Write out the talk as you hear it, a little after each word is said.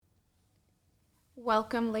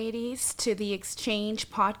Welcome, ladies, to the Exchange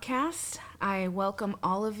podcast. I welcome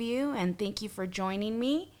all of you and thank you for joining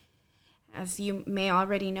me. As you may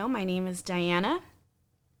already know, my name is Diana,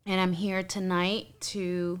 and I'm here tonight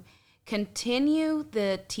to continue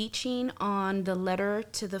the teaching on the letter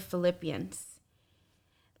to the Philippians.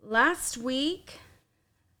 Last week,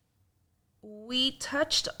 we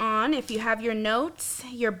touched on, if you have your notes,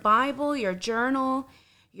 your Bible, your journal,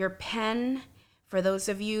 your pen. For those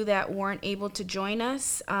of you that weren't able to join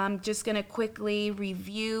us, I'm just going to quickly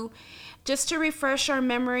review just to refresh our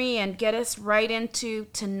memory and get us right into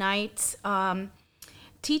tonight's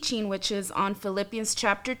teaching, which is on Philippians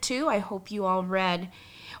chapter 2. I hope you all read.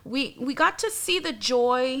 We got to see the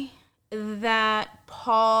joy that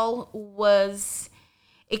Paul was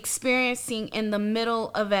experiencing in the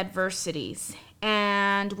middle of adversities.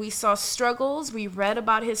 And we saw struggles. We read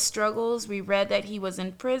about his struggles. We read that he was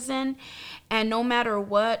in prison. And no matter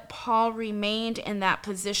what, Paul remained in that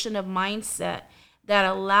position of mindset that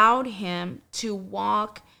allowed him to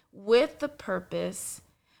walk with the purpose,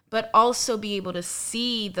 but also be able to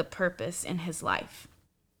see the purpose in his life.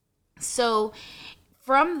 So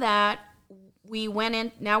from that, we went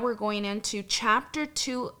in. Now we're going into chapter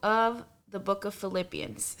 2 of the book of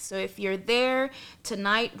Philippians. So if you're there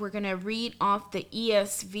tonight, we're going to read off the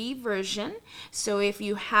ESV version. So if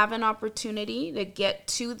you have an opportunity to get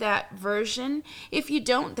to that version, if you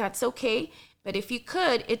don't, that's okay. But if you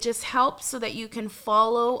could, it just helps so that you can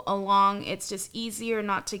follow along. It's just easier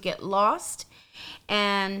not to get lost.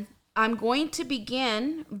 And I'm going to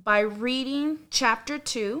begin by reading chapter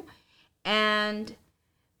 2, and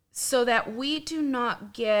so that we do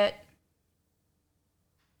not get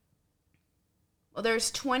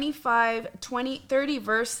there's 30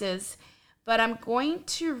 verses, but I'm going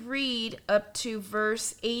to read up to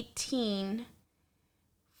verse 18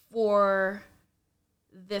 for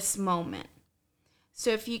this moment.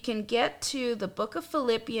 So if you can get to the book of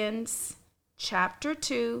Philippians, chapter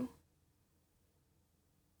 2,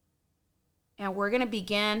 and we're going to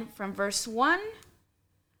begin from verse 1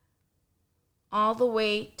 all the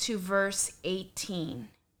way to verse 18.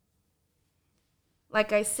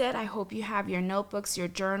 Like I said, I hope you have your notebooks, your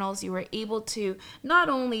journals. You were able to not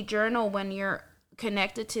only journal when you're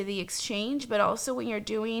connected to the exchange, but also when you're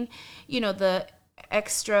doing, the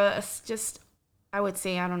extra, just, I would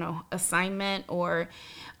say, assignment, or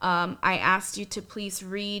I asked you to please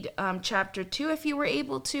read chapter 2 if you were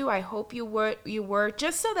able to. I hope you were,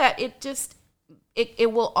 just so that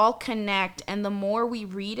it will all connect. And the more we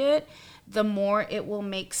read it, the more it will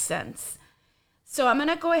make sense. So I'm going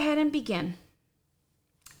to go ahead and begin.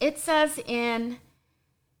 It says in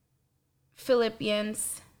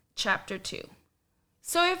Philippians chapter 2,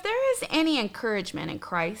 "So if there is any encouragement in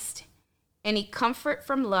Christ, any comfort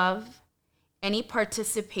from love, any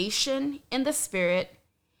participation in the Spirit,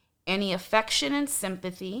 any affection and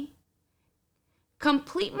sympathy,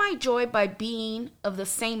 complete my joy by being of the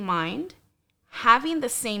same mind, having the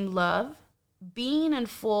same love, being in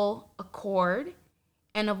full accord,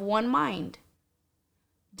 and of one mind.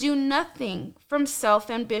 Do nothing from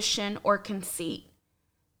self-ambition or conceit,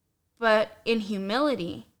 but in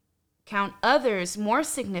humility count others more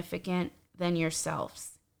significant than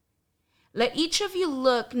yourselves. Let each of you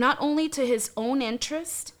look not only to his own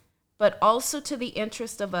interest, but also to the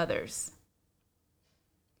interest of others.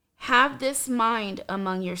 Have this mind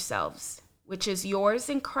among yourselves, which is yours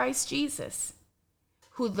in Christ Jesus,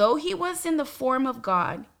 who, though he was in the form of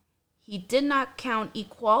God, he did not count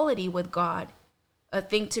equality with God a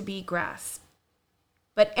thing to be grasped,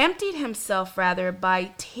 but emptied himself rather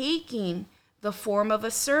by taking the form of a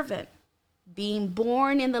servant, being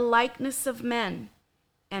born in the likeness of men,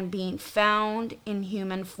 and being found in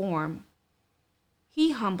human form.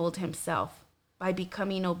 He humbled himself by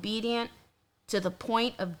becoming obedient to the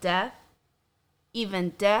point of death,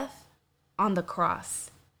 even death on the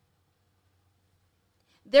cross.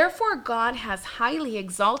 Therefore God has highly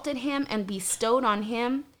exalted him and bestowed on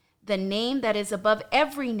him the name that is above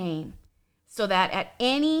every name, so that at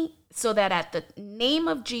the name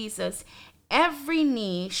of Jesus every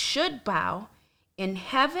knee should bow, in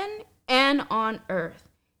heaven and on earth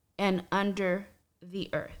and under the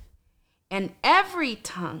earth, and every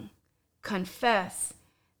tongue confess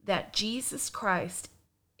that Jesus Christ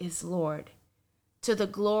is Lord, to the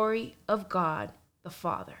glory of God the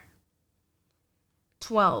Father."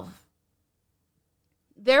 12.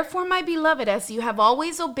 "Therefore, my beloved, as you have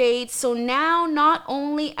always obeyed, so now, not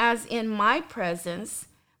only as in my presence,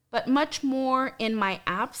 but much more in my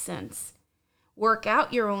absence, work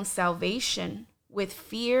out your own salvation with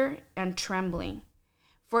fear and trembling.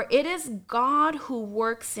 For it is God who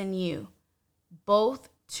works in you, both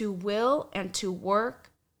to will and to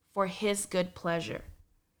work for his good pleasure.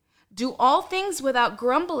 Do all things without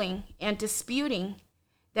grumbling and disputing,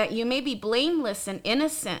 that you may be blameless and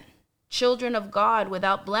innocent, children of God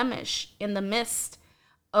without blemish in the midst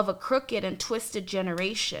of a crooked and twisted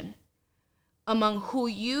generation, among who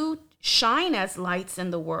you shine as lights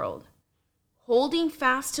in the world, holding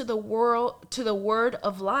fast to the word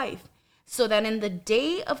of life, so that in the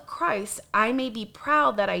day of Christ I may be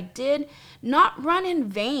proud that I did not run in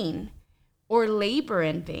vain or labor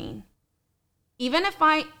in vain. Even if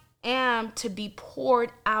I am to be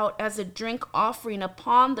poured out as a drink offering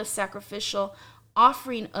upon the sacrificial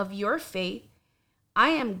offering of your faith, I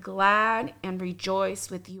am glad and rejoice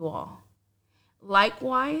with you all.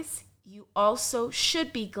 Likewise, you also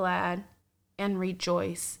should be glad and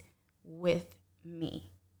rejoice with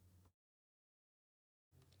me.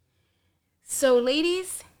 So,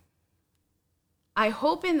 ladies, I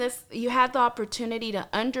hope in this you had the opportunity to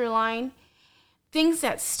underline things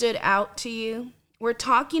that stood out to you. We're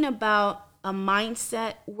talking about a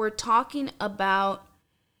mindset. We're talking about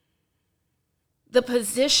the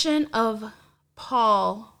position of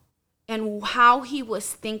Paul and how he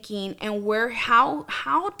was thinking and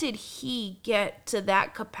how did he get to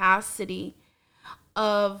that capacity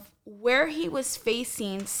of where he was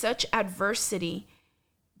facing such adversity,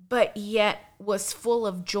 but yet was full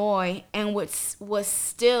of joy and was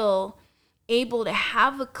still able to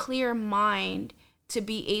have a clear mind to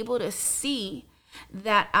be able to see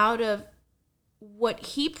that out of what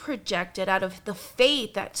he projected, out of the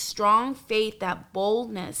faith, that strong faith, that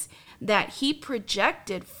boldness that he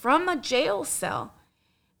projected from a jail cell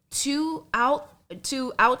to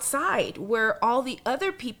outside where all the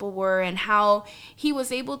other people were, and how he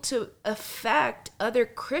was able to affect other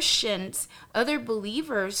Christians, other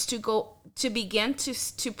believers to begin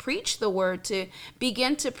to preach the word, to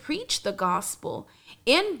begin to preach the gospel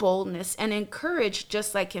in boldness and encourage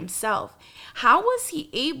just like himself. How was he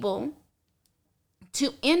able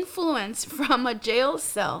to influence from a jail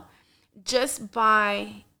cell just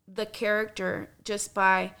by the character, just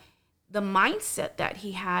by the mindset that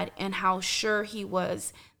he had, and how sure he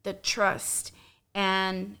was, the trust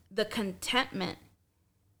and the contentment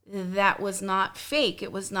that was not fake,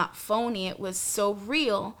 it was not phony, it was so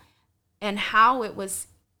real, and how it was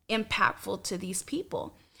impactful to these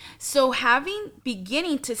people. So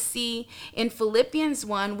beginning to see in Philippians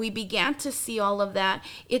 1, we began to see all of that.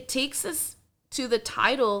 It takes us to the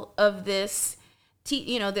title of this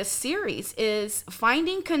series is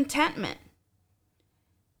Finding Contentment.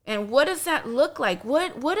 And what does that look like?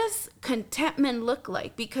 What does contentment look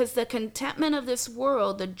like? Because the contentment of this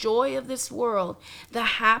world, the joy of this world, the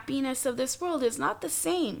happiness of this world is not the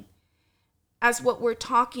same as what we're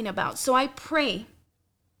talking about. So I pray.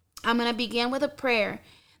 I'm going to begin with a prayer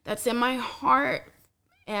that's in my heart.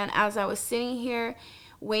 And as I was sitting here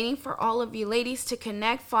waiting for all of you ladies to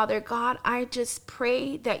connect, Father God, I just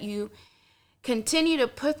pray that you continue to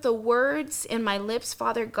put the words in my lips,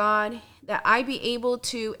 Father God, that I be able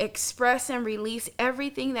to express and release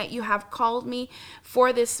everything that you have called me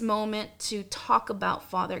for this moment to talk about,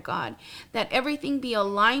 Father God. That everything be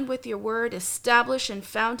aligned with your word, established and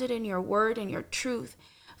founded in your word and your truth.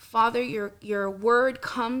 Father, your word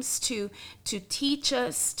comes to teach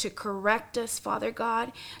us, to correct us, Father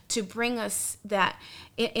God, to bring us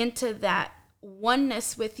into that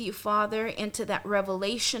oneness with you, Father, into that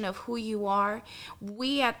revelation of who you are.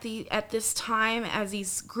 We at this time, as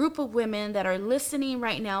these group of women that are listening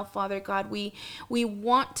right now, Father God, we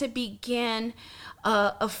want to begin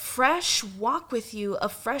a fresh walk with you, a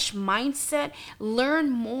fresh mindset,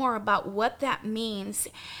 learn more about what that means.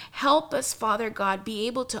 Help us, Father God, be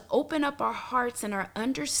able to open up our hearts and our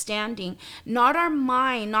understanding, not our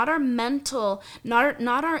mind, not our mental, not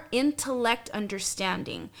our intellect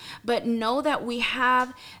understanding, but know that we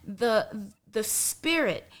have the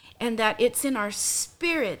Spirit, and that it's in our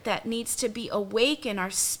spirit that needs to be awake, and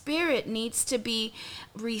our spirit needs to be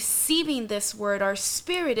receiving this word. Our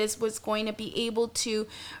spirit is what's going to be able to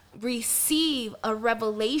receive a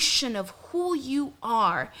revelation of who you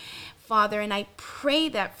are, Father. And I pray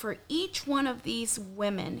that for each one of these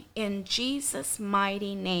women, in Jesus'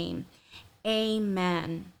 mighty name,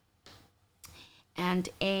 amen and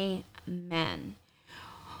amen.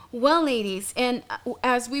 Well, ladies, and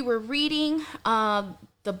as we were reading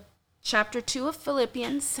the chapter 2 of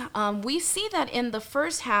Philippians, we see that in the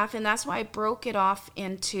first half, and that's why I broke it off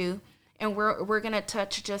into, and we're going to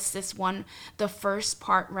touch just the first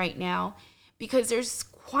part right now, because there's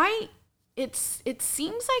it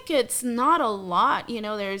seems like it's not a lot,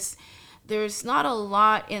 there's not a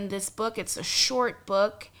lot in this book. It's a short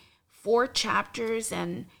book, 4 chapters,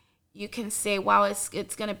 and you can say, wow, it's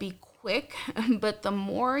going to be quick. But the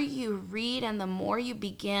more you read and the more you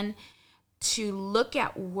begin to look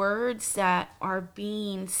at words that are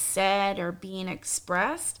being said or being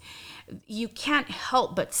expressed, you can't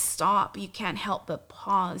help but stop. You can't help but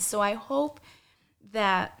pause. So I hope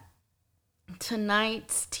that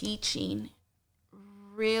tonight's teaching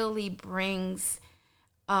really brings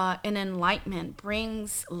an enlightenment,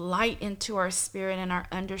 brings light into our spirit and our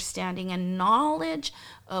understanding and knowledge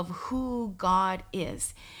of who God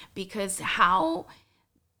is. Because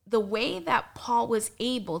the way that Paul was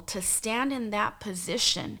able to stand in that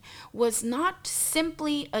position was not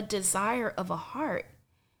simply a desire of a heart,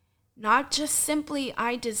 not just simply,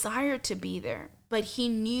 I desire to be there, but he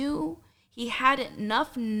knew he had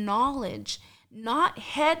enough knowledge, not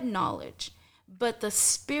head knowledge, but the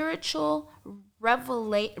spiritual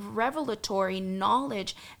revelatory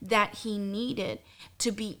knowledge that he needed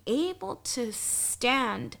to be able to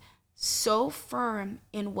stand so firm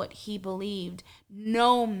in what he believed,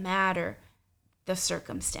 no matter the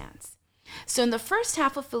circumstance. So in the first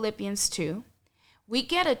half of Philippians 2, we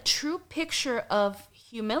get a true picture of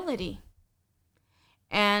humility.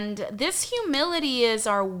 And this humility is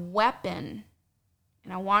our weapon.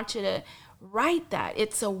 And I want you to write that.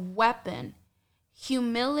 It's a weapon.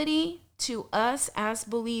 Humility to us as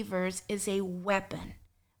believers is a weapon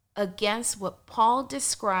against what Paul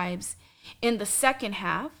describes in the second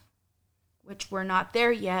half, which we're not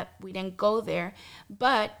there yet. We didn't go there.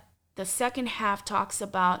 But the second half talks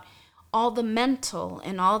about all the mental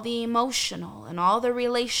and all the emotional and all the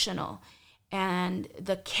relational and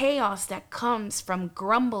the chaos that comes from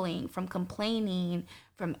grumbling, from complaining,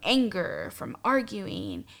 from anger, from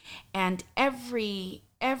arguing, and every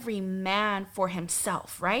man for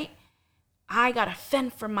himself, right? I got to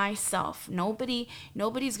fend for myself. Nobody's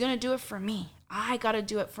going to do it for me. I got to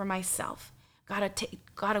do it for myself. Got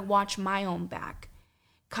to watch my own back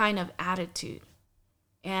kind of attitude.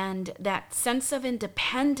 And that sense of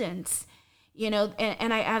independence,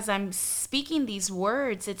 as I'm speaking these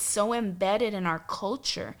words, it's so embedded in our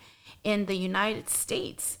culture, in the United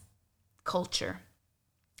States culture,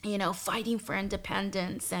 fighting for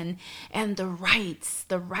independence and the rights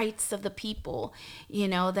of the people,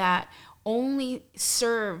 that only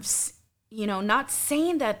serves, not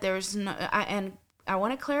saying that there's no, and I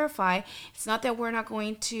want to clarify, it's not that we're not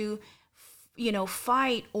going to,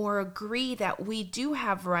 fight or agree that we do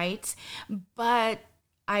have rights, but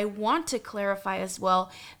I want to clarify as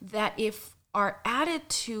well that if our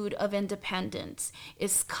attitude of independence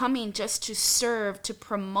is coming just to serve, to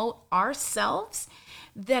promote ourselves,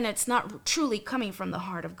 then it's not truly coming from the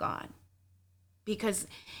heart of God. Because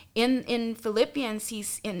in Philippians,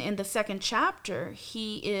 he's in the second chapter,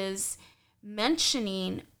 he is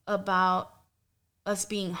mentioning about us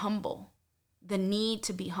being humble, the need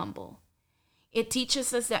to be humble. It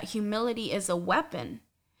teaches us that humility is a weapon,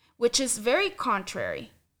 which is very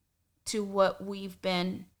contrary to what we've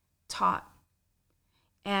been taught.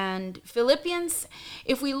 And Philippians,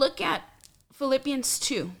 if we look at Philippians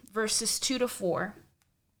 2, verses 2 to 4,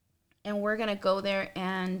 and we're going to go there,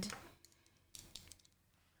 and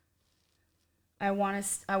I want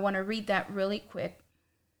to read that really quick.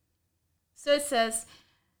 So it says,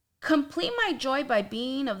 complete my joy by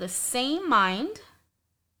being of the same mind.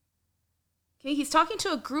 Okay, he's talking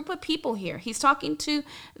to a group of people here. He's talking to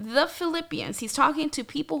the Philippians. He's talking to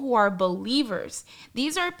people who are believers.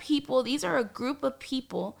 These are a group of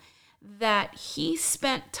people that he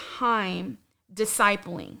spent time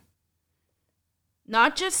discipling.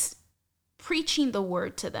 Not just preaching the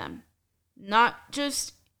word to them, not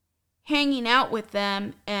just hanging out with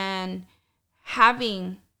them and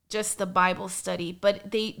having just the Bible study,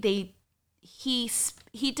 but he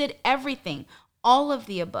did everything, all of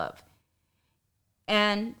the above.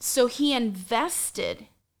 And so he invested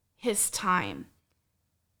his time,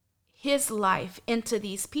 his life into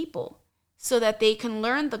these people so that they can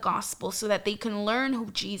learn the gospel, so that they can learn who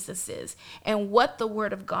Jesus is and what the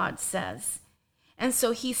word of God says. And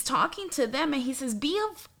so he's talking to them and he says, be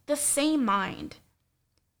of the same mind,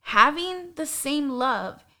 having the same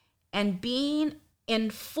love, and being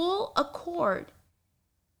in full accord,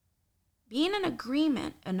 being in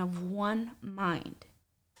agreement and of one mind.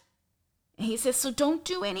 And he says, so don't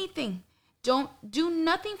do anything. Don't do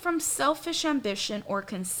nothing from selfish ambition or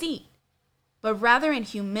conceit, but rather in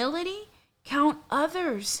humility count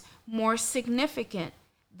others more significant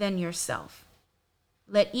than yourself.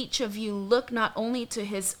 Let each of you look not only to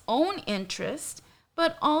his own interest,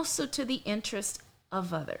 but also to the interest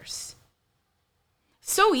of others.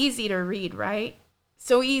 So easy to read, right?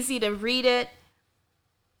 So easy to read it,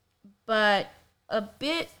 but a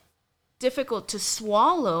bit difficult to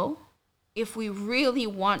swallow if we really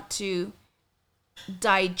want to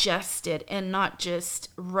digest it and not just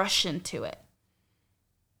rush into it.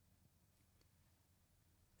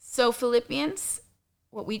 So Philippians,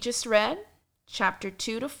 what we just read, chapter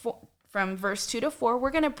 2 to 4, from verse 2 to 4,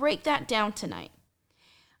 we're going to break that down tonight.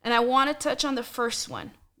 And I want to touch on the first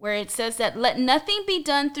one, where it says that let nothing be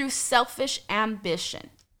done through selfish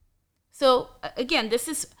ambition. So again, this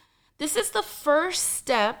is the first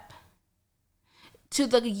step to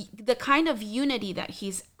the kind of unity that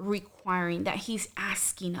he's requiring, that he's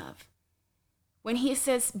asking of. When he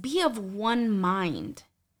says, be of one mind.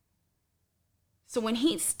 So when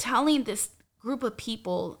he's telling this group of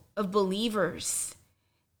people, of believers,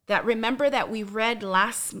 that remember that we read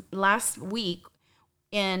last week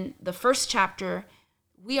in the first chapter,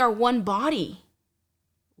 we are one body.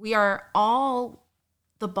 We are all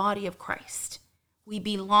the body of Christ. We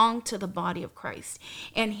belong to the body of Christ.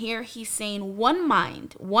 And here he's saying one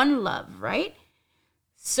mind, one love, right?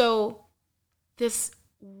 So this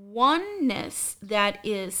oneness that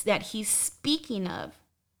he's speaking of,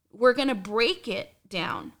 we're going to break it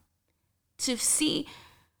down to see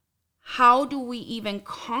how do we even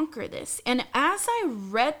conquer this. And as I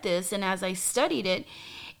read this and as I studied it,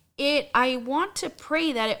 I want to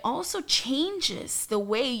pray that it also changes the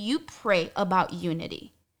way you pray about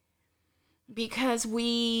unity. Because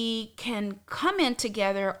we can come in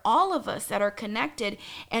together, all of us that are connected,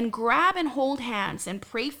 and grab and hold hands and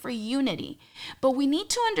pray for unity. But we need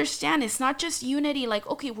to understand it's not just unity like,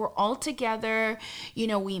 okay, we're all together,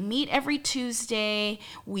 we meet every Tuesday,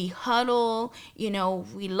 we huddle,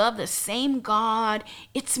 we love the same God.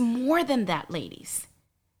 It's more than that, ladies.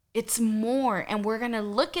 It's more. And we're going to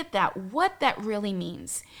look at that, what that really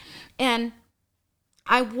means. And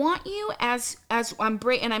I want you as I'm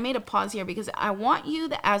and I made a pause here because I want you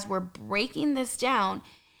that as we're breaking this down,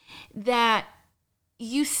 that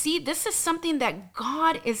you see this is something that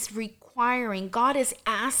God is requiring, God is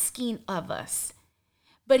asking of us.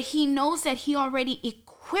 But he knows that he already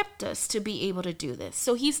equipped us to be able to do this.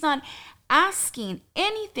 So he's not asking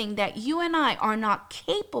anything that you and I are not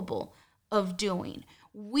capable of doing.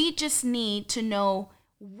 We just need to know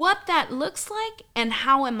what that looks like and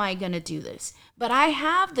how am I going to do this. But I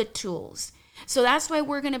have the tools. So that's why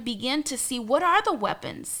we're going to begin to see what are the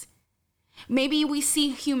weapons. Maybe we see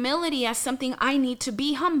humility as something I need to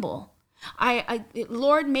be humble.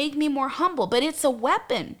 Lord, make me more humble, but it's a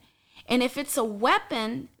weapon. And if it's a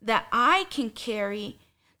weapon that I can carry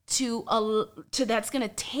to that's going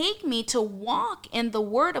to take me to walk in the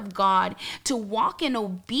word of God, to walk in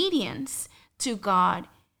obedience to God,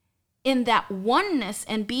 in that oneness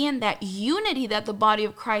and be in that unity that the body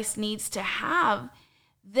of Christ needs to have,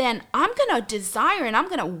 then I'm going to desire and I'm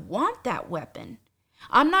going to want that weapon.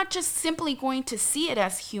 I'm not just simply going to see it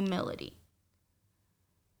as humility.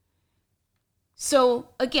 So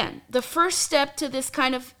again, the first step to this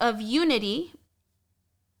kind of unity,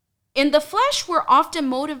 in the flesh, we're often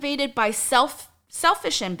motivated by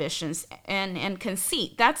selfish ambitions and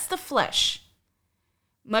conceit. That's the flesh.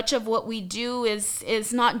 Much of what we do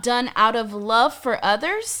is not done out of love for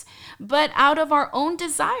others, but out of our own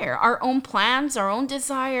desire, our own plans, our own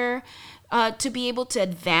desire to be able to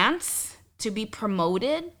advance, to be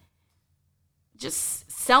promoted.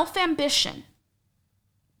 Just self-ambition.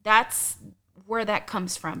 That's where that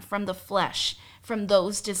comes from the flesh, from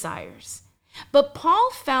those desires. But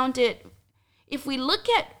Paul found it, if we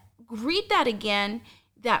read that again,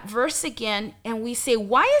 that verse again, and we say,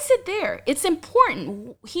 why is it there? It's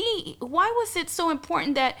important. Why was it so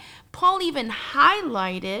important that Paul even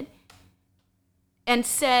highlighted and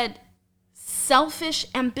said selfish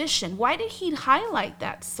ambition? Why did he highlight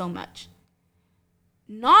that so much?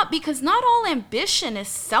 Because not all ambition is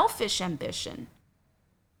selfish ambition.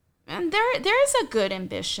 And there is a good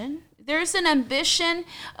ambition. There's an ambition,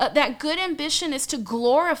 that good ambition is to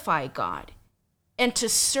glorify God and to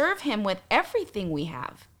serve him with everything we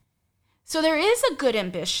have. So there is a good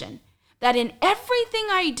ambition that in everything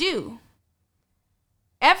I do,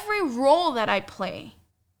 every role that I play,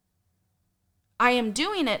 I am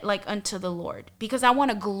doing it like unto the Lord because I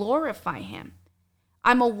want to glorify him.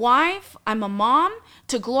 I'm a wife, I'm a mom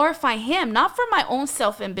to glorify him, not for my own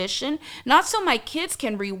self-ambition, not so my kids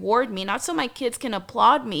can reward me, not so my kids can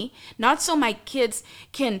applaud me, not so my kids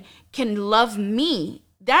can love me.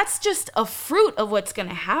 That's just a fruit of what's going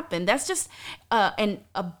to happen. That's just a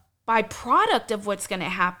byproduct of what's going to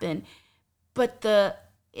happen. But the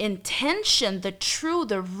intention,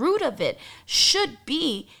 the root of it should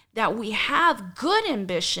be that we have good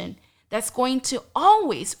ambition that's going to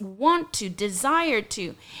always want to, desire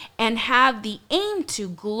to, and have the aim to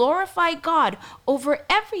glorify God over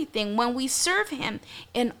everything when we serve him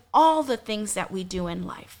in all the things that we do in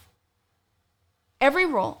life. Every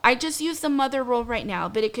role. I just use the mother role right now,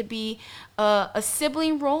 but it could be a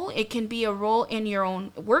sibling role. It can be a role in your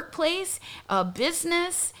own workplace, a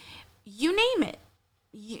business, you name it.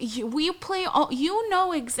 We play all, you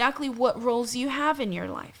know exactly what roles you have in your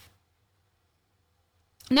life.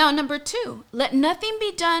 Now, number 2, let nothing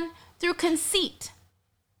be done through conceit.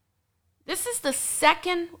 This is the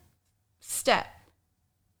second step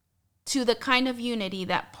to the kind of unity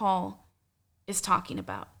that Paul is talking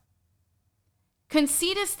about.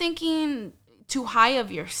 Conceit is thinking too high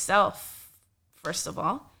of yourself, first of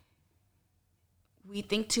all. We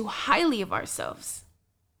think too highly of ourselves.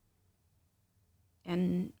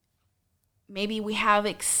 And maybe we have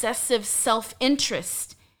excessive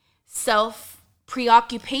self-interest,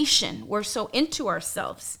 self-preoccupation. We're so into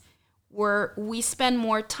ourselves. We spend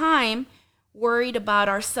more time worried about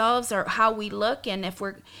ourselves or how we look and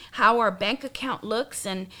how our bank account looks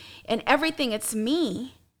and everything. It's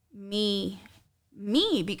me,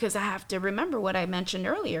 because I have to remember what I mentioned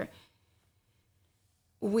earlier.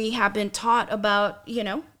 We have been taught about,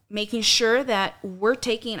 making sure that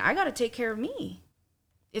I got to take care of me.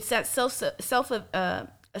 It's that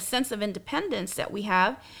a sense of independence that we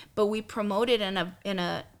have, but we promote it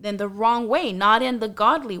in the wrong way, not in the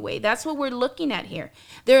godly way. That's what we're looking at here.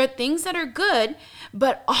 There are things that are good,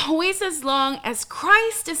 but always as long as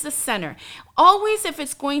Christ is the center, always if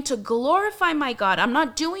it's going to glorify my God. I'm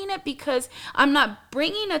not doing it because I'm not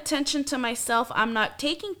bringing attention to myself. I'm not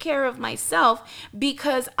taking care of myself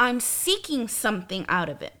because I'm seeking something out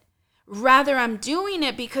of it. Rather, I'm doing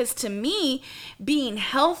it because to me, being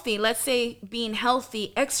healthy, let's say being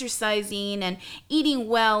healthy, exercising and eating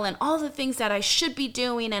well and all the things that I should be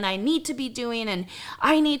doing and I need to be doing and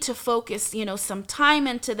I need to focus, some time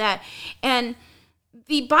into that. And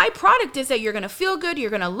the byproduct is that you're going to feel good, you're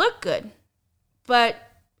going to look good. But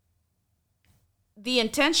the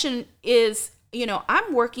intention is,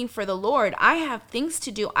 I'm working for the Lord. I have things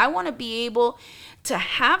to do. I want to be able to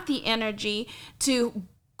have the energy to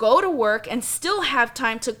go to work and still have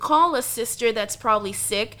time to call a sister that's probably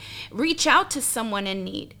sick, reach out to someone in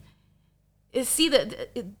need. See,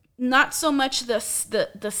 not so much the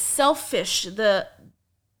selfish, the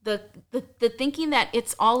thinking that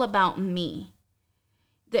it's all about me,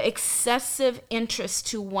 the excessive interest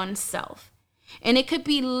to oneself. And it could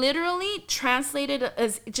be literally translated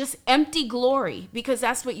as just empty glory, because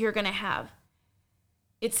that's what you're going to have.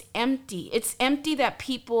 It's empty. It's empty that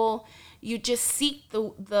people, you just seek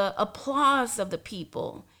the applause of the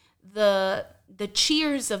people, the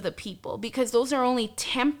cheers of the people, because those are only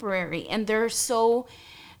temporary and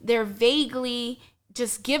they're vaguely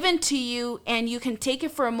just given to you and you can take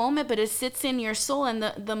it for a moment, but it sits in your soul. And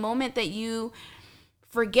the moment that you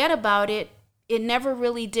forget about it, it never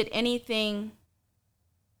really did anything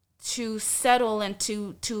to settle and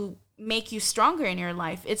to make you stronger in your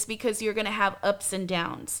life. It's because you're going to have ups and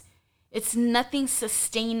downs. It's nothing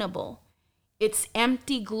sustainable. It's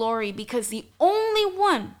empty glory, because the only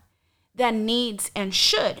one that needs and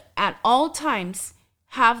should at all times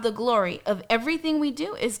have the glory of everything we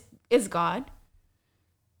do is God.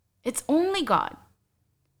 It's only God.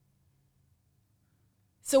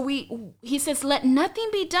 So he says, let nothing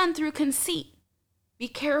be done through conceit. Be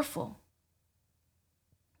careful.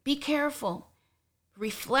 Be careful.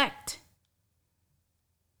 Reflect.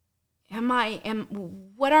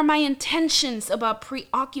 What are my intentions about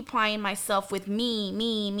preoccupying myself with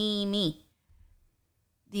me?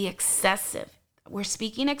 The excessive. We're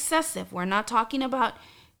speaking excessive. We're not talking about,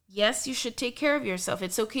 yes, you should take care of yourself.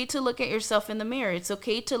 It's okay to look at yourself in the mirror. It's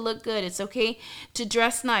okay to look good. It's okay to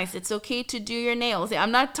dress nice. It's okay to do your nails.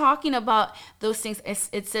 I'm not talking about those things.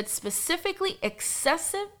 It said specifically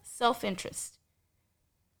excessive self-interest,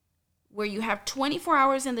 where you have 24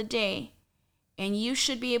 hours in the day and you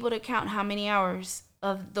should be able to count how many hours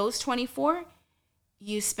of those 24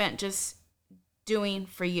 you spent just doing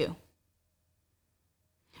for you.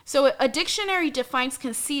 So a dictionary defines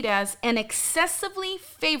conceit as an excessively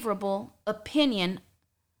favorable opinion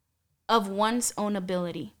of one's own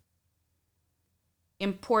ability,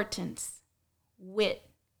 importance, wit,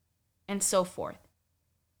 and so forth.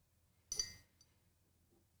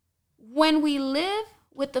 When we live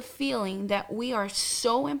with the feeling that we are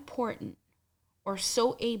so important or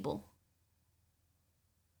so able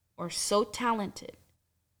or so talented,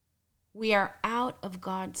 we are out of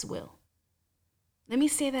God's will. Let me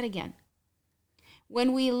say that again.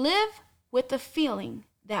 When we live with the feeling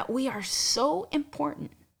that we are so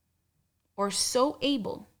important or so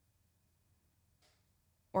able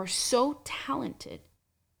or so talented,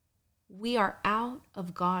 we are out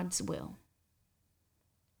of God's will.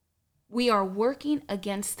 We are working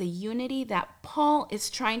against the unity that Paul is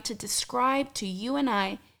trying to describe to you and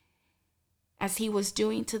I as he was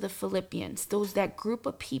doing to the Philippians, that group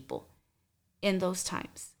of people in those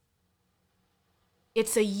times.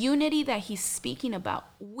 It's a unity that he's speaking about.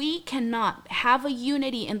 We cannot have a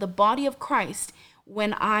unity in the body of Christ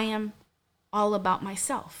when I am all about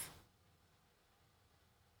myself.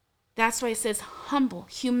 That's why it says humble,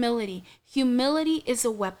 humility. Humility is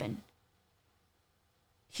a weapon.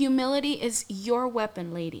 Humility is your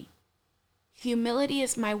weapon, lady. Humility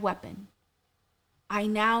is my weapon. I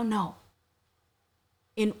now know.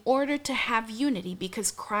 In order to have unity,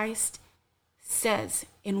 because Christ says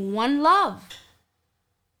in one love,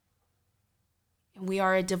 and we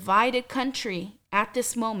are a divided country at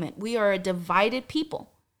this moment. We are a divided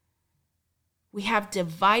people. We have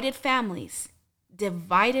divided families,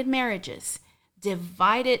 divided marriages,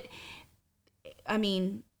 divided,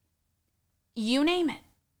 you name it.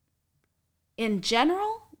 In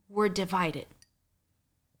general, we're divided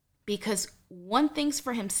because one thinks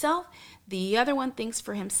for himself, the other one thinks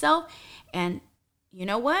for himself. And you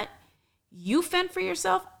know what? You fend for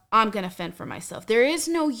yourself, I'm going to fend for myself. There is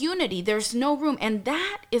no unity. There's no room. And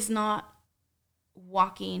that is not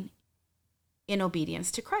walking in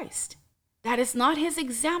obedience to Christ. That is not his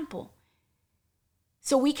example.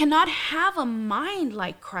 So we cannot have a mind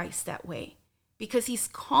like Christ that way because he's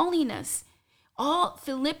calling us. All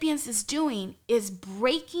Philippians is doing is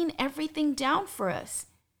breaking everything down for us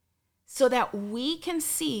so that we can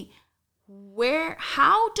see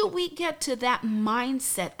how do we get to that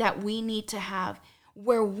mindset that we need to have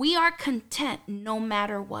where we are content no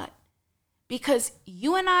matter what. Because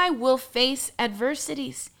you and I will face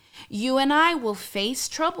adversities. You and I will face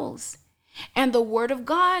troubles. And the word of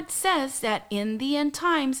God says that in the end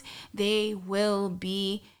times, they will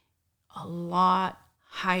be a lot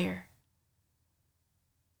higher.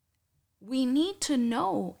 We need to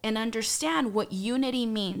know and understand what unity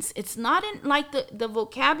means. It's not like the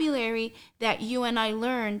vocabulary that you and I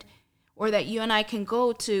learned, or that you and I can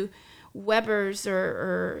go to Weber's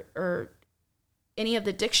or any of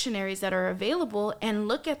the dictionaries that are available and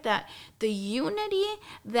look at that. The unity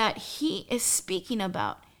that he is speaking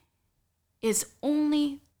about is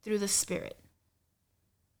only through the Spirit.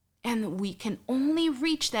 And we can only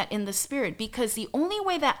reach that in the Spirit, because the only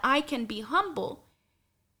way that I can be humble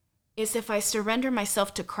is if I surrender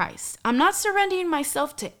myself to Christ. I'm not surrendering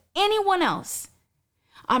myself to anyone else.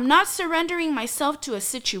 I'm not surrendering myself to a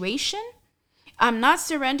situation. I'm not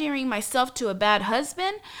surrendering myself to a bad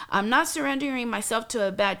husband. I'm not surrendering myself to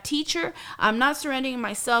a bad teacher. I'm not surrendering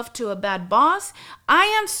myself to a bad boss. I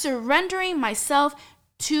am surrendering myself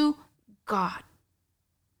to God.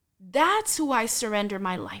 That's who I surrender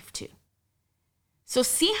my life to. So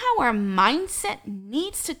see how our mindset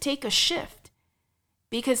needs to take a shift.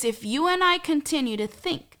 Because if you and I continue to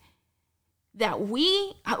think that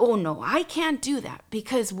I can't do that,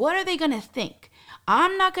 because what are they going to think?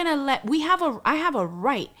 I'm not going to I have a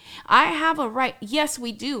right. I have a right. Yes,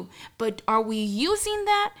 we do. But are we using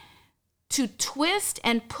that to twist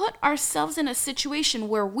and put ourselves in a situation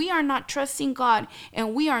where we are not trusting God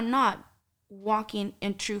and we are not walking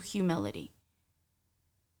in true humility?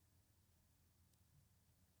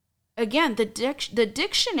 Again, the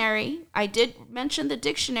dictionary, I did mention the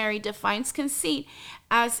dictionary defines conceit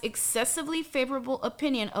as excessively favorable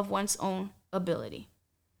opinion of one's own ability.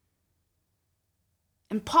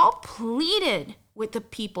 And Paul pleaded with the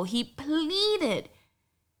people. He pleaded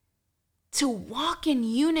to walk in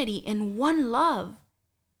unity, in one love,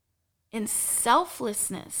 in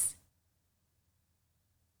selflessness.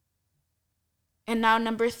 And now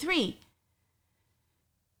number 3.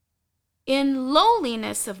 In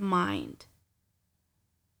lowliness of mind.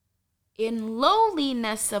 In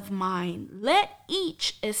lowliness of mind, let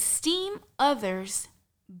each esteem others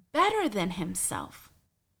better than himself.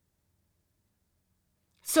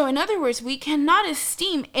 So in other words, we cannot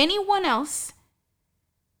esteem anyone else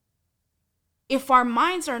if our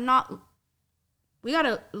minds are not, we got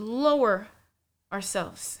to lower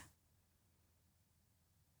ourselves.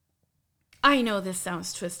 I know this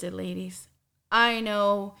sounds twisted, ladies. I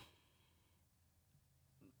know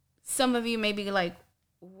some of you may be like,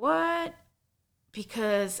 what?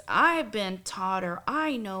 Because I've been taught, or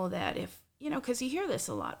I know that if, because you hear this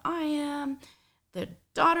a lot. I am the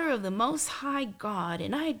daughter of the Most High God,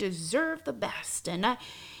 and I deserve the best.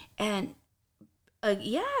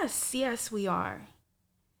 Yes, we are.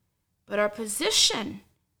 But our position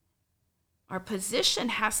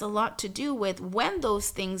has a lot to do with when those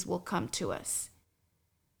things will come to us.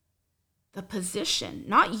 the position,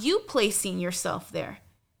 not you placing yourself there.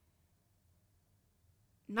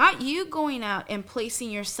 Not you going out and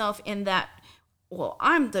placing yourself in that, well,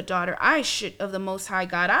 I'm the daughter of the Most High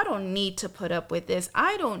God. I don't need to put up with this.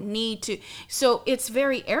 I don't need to. So it's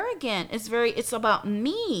very arrogant. It's about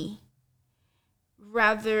me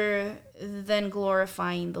rather than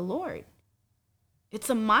glorifying the Lord. It's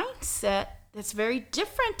a mindset that's very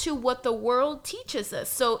different to what the world teaches us.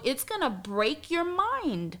 So it's going to break your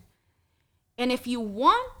mind. And if you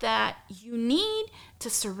want that, you need to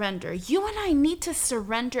surrender. You and I need to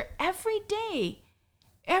surrender every day,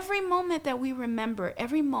 every moment that we remember,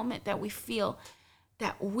 every moment that we feel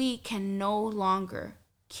that we can no longer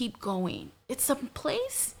keep going. It's a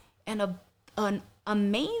place and an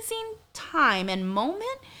amazing time and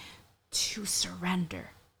moment to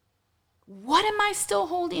surrender. What am I still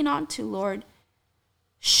holding on to, Lord?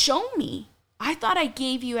 Show me. I thought I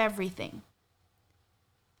gave you everything.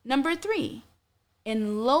 Number 3,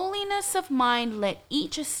 in lowliness of mind, let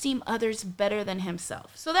each esteem others better than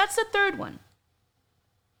himself. So that's the third one.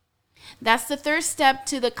 That's the third step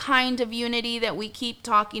to the kind of unity that we keep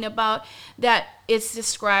talking about, that is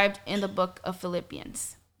described in the book of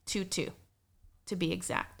Philippians 2:2, to be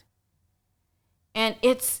exact. And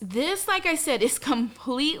it's this, like I said, is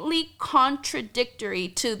completely contradictory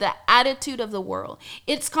to the attitude of the world.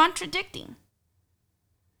 It's contradicting.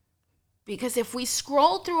 Because if we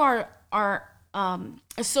scroll through our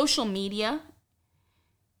social media,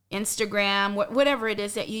 Instagram, whatever it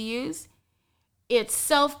is that you use, it's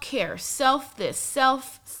self-care, self this,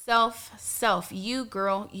 self. You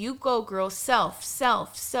girl, you go girl, self.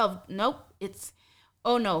 Nope, it's,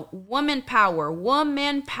 oh no, woman power,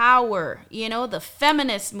 the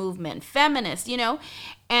feminist movement,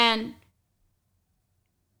 and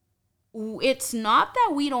it's not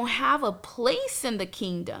that we don't have a place in the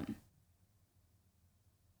kingdom.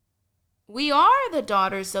 We are the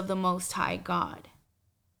daughters of the Most High God,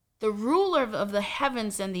 the ruler of the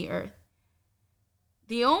heavens and the earth,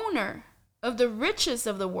 the owner of the riches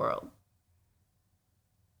of the world.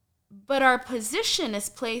 But our position is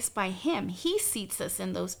placed by him. He seats us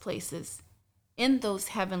in those places, in those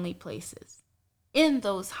heavenly places, in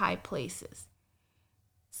those high places.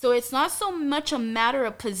 So it's not so much a matter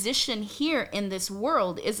of position here in this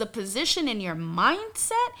world. It's a position in your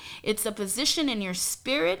mindset. It's a position in your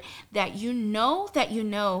spirit that you know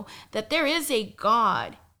that there is a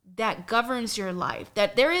God that governs your life,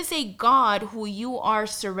 that there is a God who you are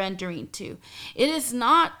surrendering to. It is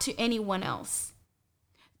not to anyone else.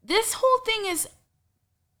 This whole thing is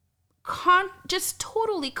just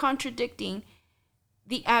totally contradicting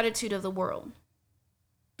the attitude of the world.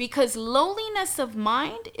 Because lowliness of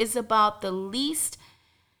mind is about the least,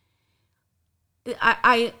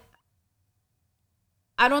 I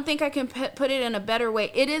don't think I can put it in a better way.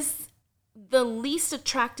 It is the least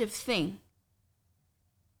attractive thing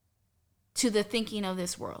to the thinking of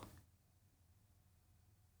this world.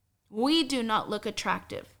 We do not look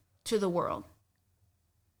attractive to the world.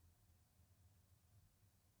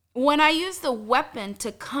 When I use the weapon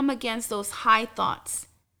to come against those high thoughts,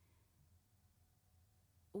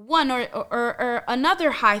 one or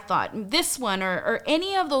another high thought, this one or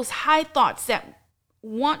any of those high thoughts that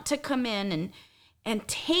want to come in and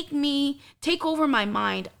take over my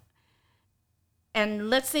mind. And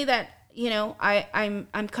let's say that,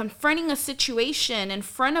 I'm confronting a situation in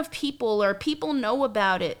front of people, or people know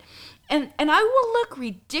about it. And I will look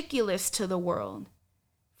ridiculous to the world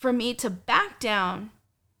for me to back down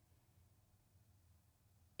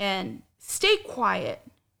and stay quiet.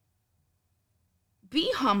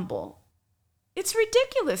 Be humble. It's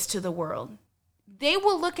ridiculous to the world. They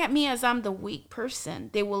will look at me as I'm the weak person.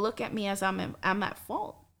 They will look at me as I'm at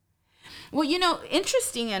fault. Well,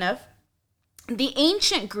 interesting enough, the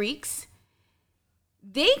ancient Greeks,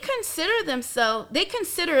 the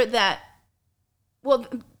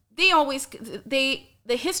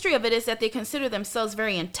history of it is that they consider themselves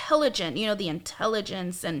very intelligent, the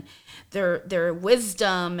intelligence and their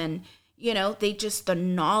wisdom, and they just the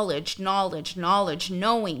knowledge, knowing.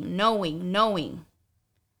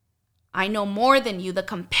 I know more than you, the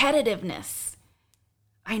competitiveness.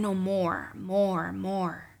 I know more.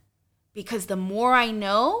 Because the more I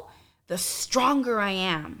know, the stronger I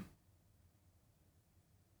am.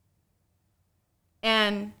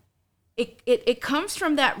 And it comes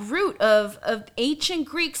from that root of ancient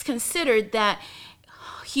Greeks considered that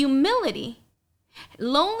humility,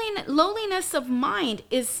 lowliness of mind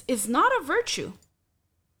is not a virtue.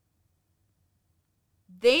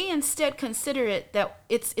 They instead consider it that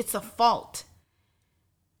it's a fault.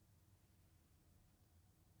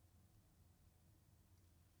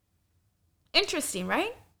 Interesting,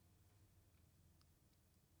 right?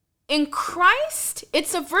 In Christ,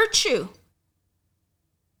 it's a virtue.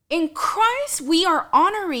 In Christ, we are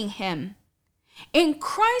honoring him. In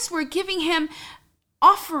Christ, we're giving him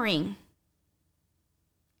offering,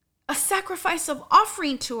 a sacrifice of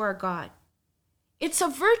offering to our God. It's a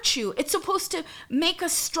virtue. It's supposed to make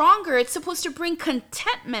us stronger. It's supposed to bring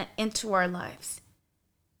contentment into our lives.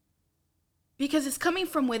 Because it's coming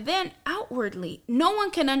from within outwardly. No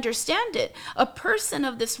one can understand it. A person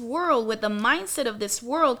of this world with the mindset of this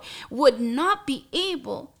world would not be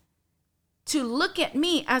able to look at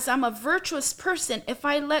me as I'm a virtuous person if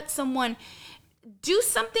I let someone do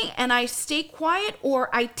something and I stay quiet,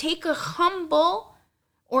 or I take a humble,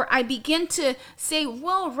 or I begin to say,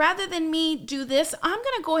 well, rather than me do this, I'm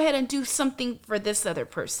going to go ahead and do something for this other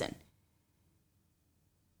person.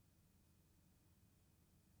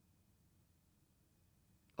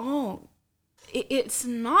 Oh, it's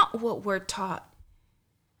not what we're taught.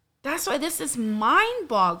 That's why this is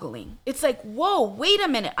mind-boggling. It's like, whoa, wait a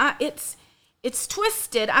minute. It's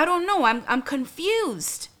twisted. I don't know. I'm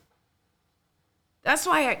confused. That's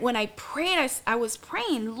why when I prayed, I was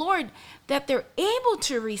praying, Lord, that they're able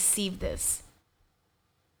to receive this.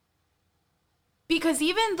 Because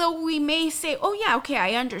even though we may say, oh yeah, okay,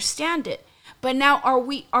 I understand it. But now are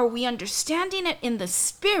we understanding it in the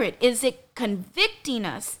spirit? Is it convicting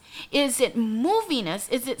us? Is it moving us?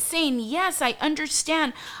 Is it saying, yes, I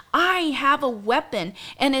understand. I have a weapon,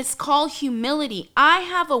 and it's called humility. I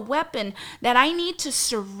have a weapon that I need to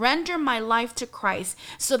surrender my life to Christ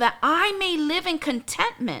so that I may live in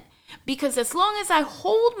contentment. Because as long as I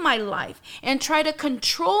hold my life and try to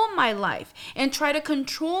control my life and try to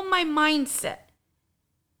control my mindset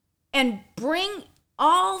and bring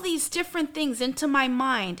all these different things into my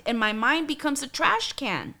mind, and my mind becomes a trash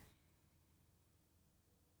can.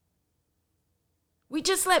 We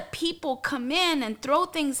just let people come in and throw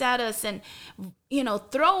things at us and,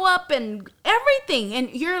 throw up and everything. And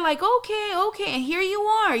you're like, okay. And here you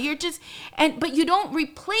are. But you don't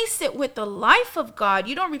replace it with the life of God.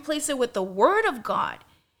 You don't replace it with the word of God.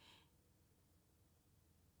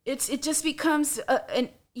 It just becomes,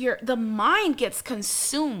 the mind gets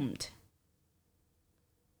consumed.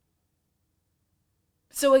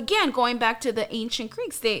 So again, going back to the ancient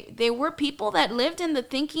Greeks, they were people that lived in the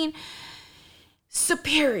thinking,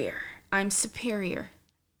 superior. I'm superior.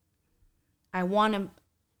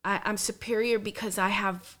 I'm superior because I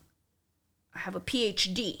have a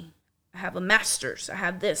PhD. I have a master's. I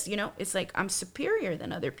have this, it's like I'm superior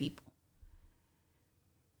than other people.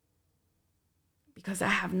 Because I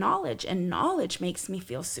have knowledge, and knowledge makes me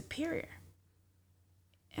feel superior.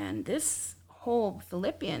 And this whole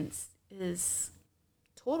Philippians is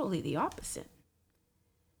totally the opposite.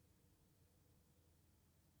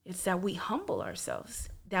 It's that we humble ourselves,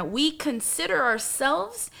 that we consider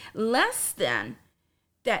ourselves less than,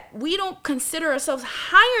 that we don't consider ourselves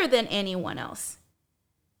higher than anyone else.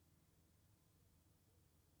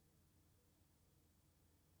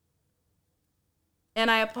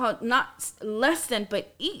 And I apologize, not less than,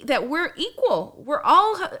 but that we're equal. We're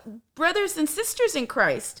all brothers and sisters in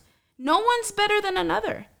Christ. No one's better than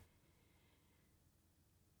another.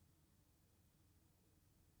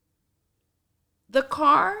 The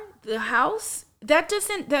car, the house, that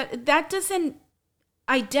doesn't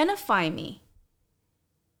identify me.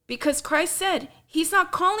 Because Christ said, he's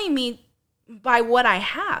not calling me by what I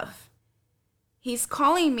have. He's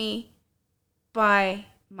calling me by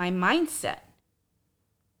my mindset,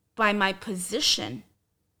 by my position.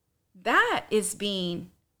 That is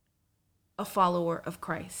being a follower of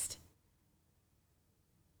Christ.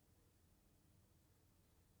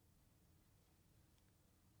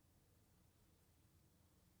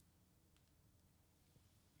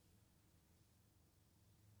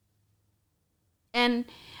 And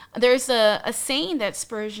there's a saying that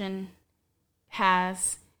Spurgeon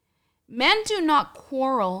has: men do not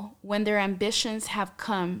quarrel when their ambitions have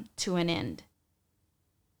come to an end.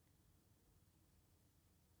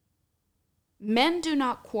 Men do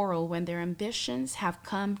not quarrel when their ambitions have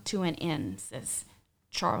come to an end, says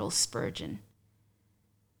Charles Spurgeon.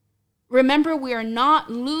 Remember, we are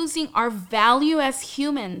not losing our value as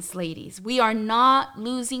humans, ladies. We are not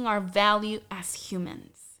losing our value as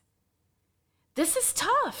humans. This is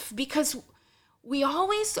tough because we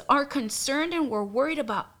always are concerned and we're worried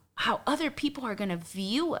about how other people are going to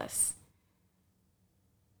view us.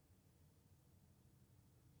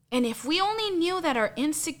 And if we only knew that our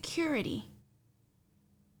insecurity,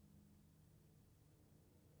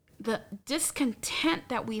 the discontent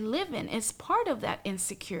that we live in, is part of that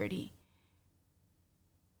insecurity.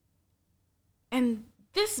 And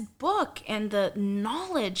this book and the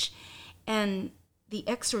knowledge and the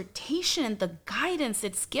exhortation and the guidance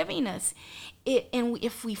it's giving us, and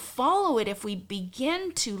if we follow it, if we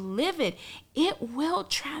begin to live it, it will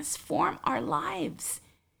transform our lives.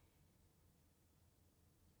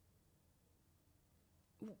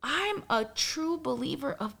 I'm a true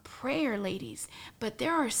believer of prayer, ladies, but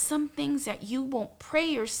there are some things that you won't pray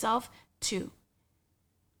yourself to.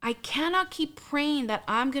 I cannot keep praying that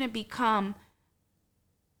I'm going to become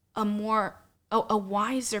a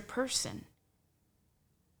wiser person.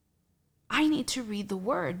 I need to read the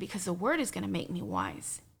word because the word is going to make me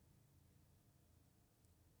wise.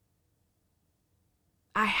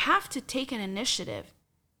 I have to take an initiative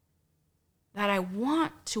that I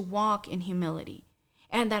want to walk in humility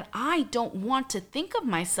and that I don't want to think of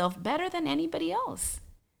myself better than anybody else.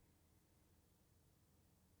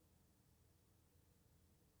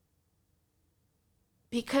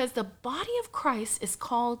 Because the body of Christ is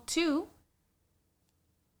called to,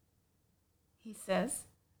 he says,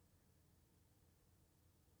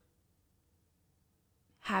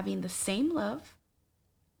 having the same love,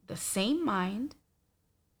 the same mind,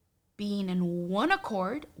 being in one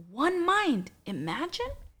accord, one mind.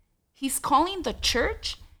 Imagine, he's calling the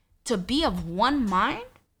church to be of one mind.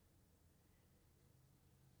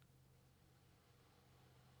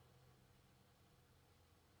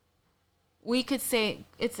 We could say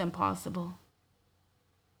it's impossible.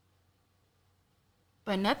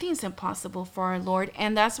 But nothing's impossible for our Lord.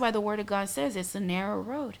 And that's why the Word of God says it's a narrow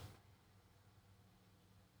road.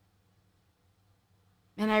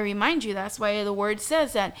 And I remind you, that's why the Word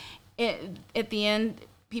says that at the end,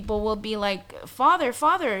 people will be like, Father,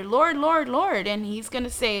 Father, Lord, Lord, Lord. And he's going to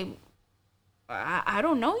say, I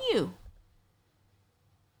don't know you.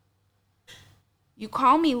 You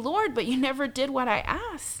call me Lord, but you never did what I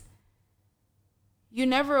asked. You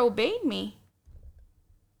never obeyed me.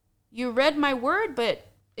 You read my word, but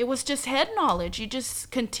it was just head knowledge. You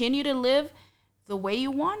just continue to live the way you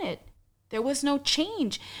wanted. There was no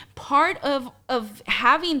change. Part of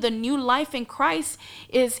having the new life in Christ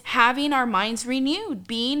is having our minds renewed,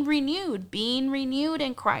 being renewed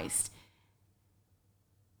in Christ.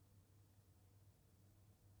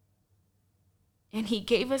 And he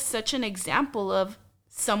gave us such an example of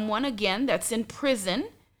someone, again, that's in prison,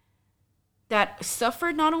 that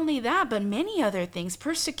suffered not only that, but many other things,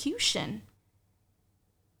 persecution.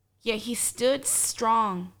 Yet he stood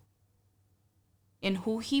strong in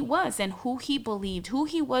who he was and who he believed, who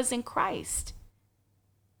he was in Christ.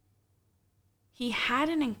 He had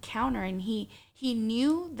an encounter, and he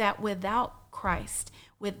knew that without Christ,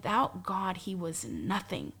 without God, he was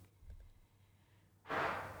nothing.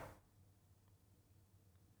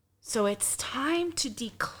 So it's time to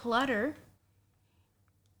declutter.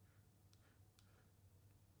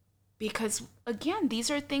 Because, again, these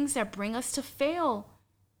are things that bring us to fail,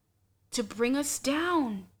 to bring us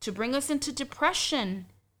down, to bring us into depression,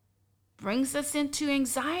 brings us into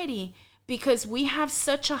anxiety, because we have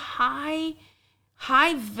such a high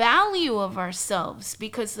value of ourselves,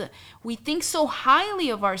 because we think so highly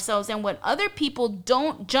of ourselves. And when other people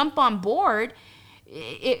don't jump on board,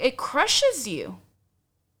 it crushes you.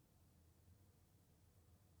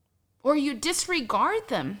 Or you disregard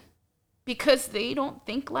them, because they don't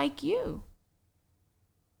think like you.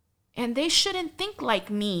 And they shouldn't think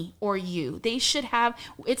like me or you. They should have,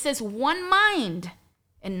 it says, one mind,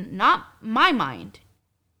 and not my mind,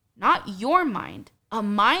 not your mind, a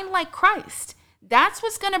mind like Christ. That's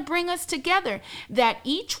what's going to bring us together. That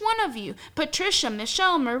each one of you, Patricia,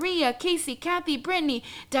 Michelle, Maria, Casey, Kathy, Brittany,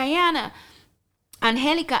 Diana,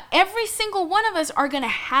 Angelica, every single one of us are going to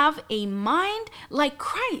have a mind like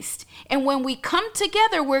Christ. And when we come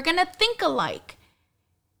together, we're going to think alike.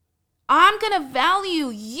 I'm going to value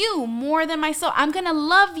you more than myself. I'm going to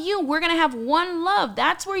love you. We're going to have one love.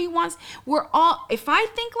 That's where he wants. We're all, if I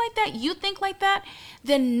think like that, you think like that,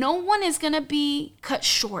 then no one is going to be cut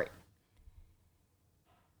short.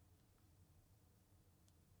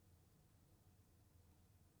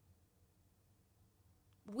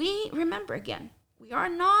 We remember again, we are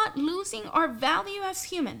not losing our value as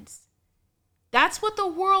humans. That's what the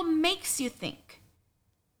world makes you think.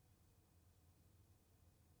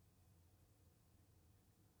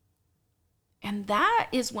 And that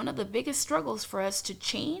is one of the biggest struggles for us, to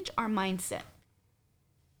change our mindset.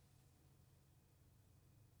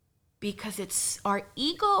 Because it's our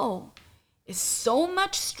ego is so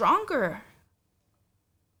much stronger.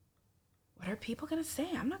 What are people going to say?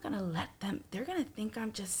 I'm not going to let them. They're going to think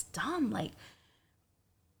I'm just dumb. Like,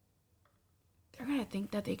 they're going to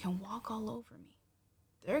think that they can walk all over me.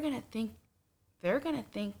 They're going to think they are going to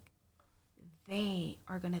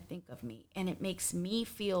think of me. And it makes me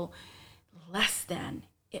feel less than.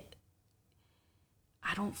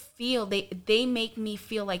 I don't feel, they make me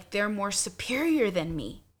feel like they're more superior than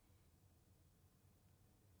me,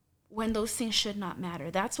 when those things should not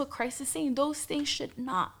matter. That's what Christ is saying. Those things should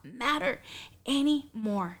not matter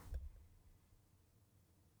anymore.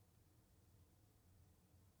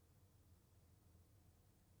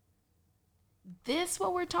 This,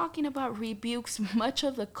 what we're talking about, rebukes much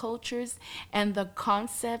of the cultures and the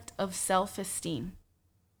concept of self-esteem,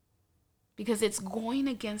 because it's going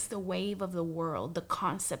against the wave of the world, the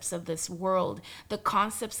concepts of this world, the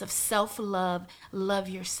concepts of self-love. Love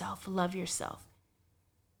yourself, love yourself.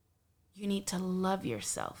 You need to love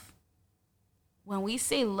yourself. When we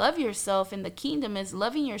say love yourself in the kingdom, is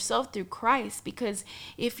loving yourself through Christ, because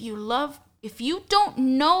if you do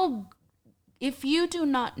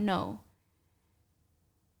not know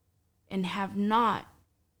and have not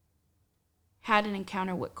had an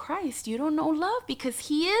encounter with Christ, you don't know love, because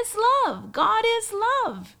he is love. God is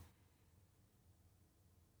love.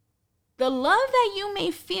 The love that you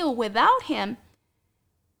may feel without him,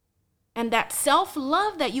 and that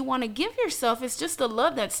self-love that you want to give yourself, is just a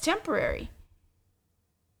love that's temporary.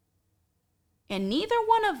 And neither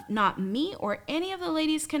one of, not me or any of the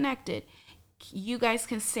ladies connected, you guys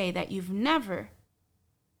can say that you've never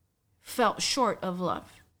felt short of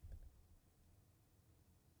love.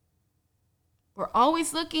 We're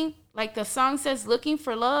always looking, like the song says, looking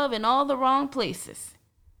for love in all the wrong places.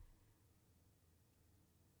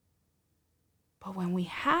 But when we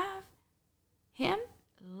have him,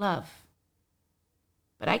 love.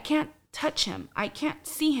 But I can't touch him. I can't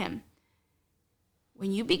see him.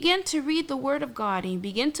 When you begin to read the word of God and you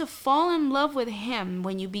begin to fall in love with him,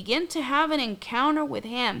 when you begin to have an encounter with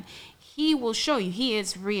him, he will show you he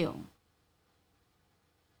is real.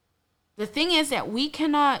 The thing is that we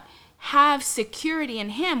cannot have security in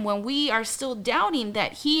him when we are still doubting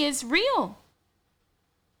that he is real.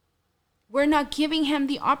 We're not giving him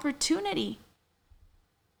the opportunity.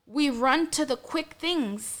 We run to the quick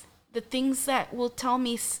things, the things that will tell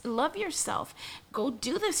me, love yourself, go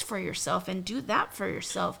do this for yourself and do that for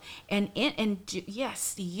yourself.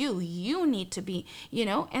 Yes, you need to be,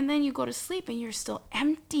 and then you go to sleep and you're still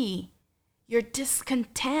empty. You're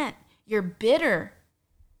discontent. You're bitter.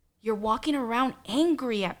 You're walking around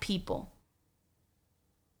angry at people.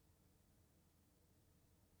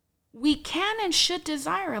 We can and should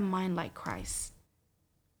desire a mind like Christ.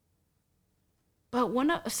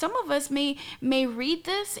 But some of us may read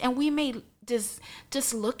this and we may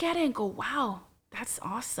just look at it and go, wow, that's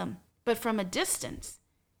awesome. But from a distance.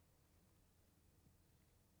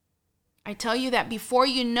 I tell you that before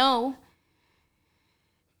you know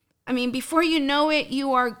it,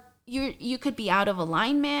 you could be out of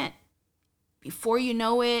alignment. Before you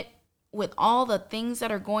know it, with all the things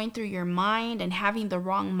that are going through your mind and having the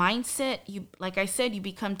wrong mindset, like I said, you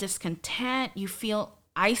become discontent, you feel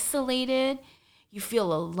isolated, you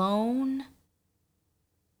feel alone.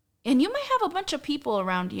 And you may have a bunch of people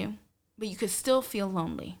around you, but you could still feel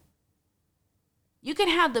lonely. You can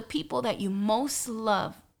have the people that you most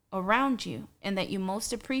love around you and that you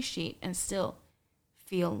most appreciate and still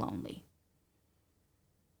feel lonely.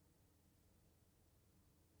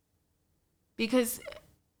 Because,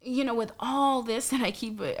 with all this, and I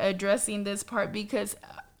keep addressing this part because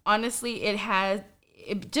honestly,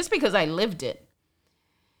 just because I lived it.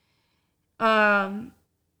 The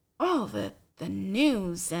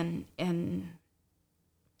news and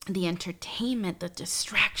the entertainment, the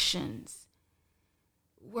distractions.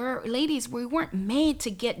 Ladies, we weren't made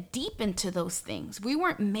to get deep into those things. We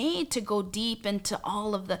weren't made to go deep into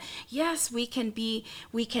all of yes, we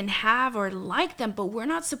can have or like them, but we're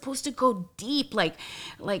not supposed to go deep. Like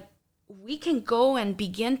we can go and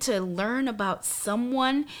begin to learn about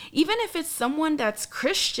someone, even if it's someone that's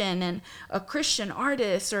Christian and a Christian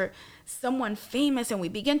artist or someone famous, and we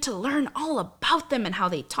begin to learn all about them and how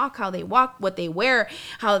they talk, how they walk, what they wear,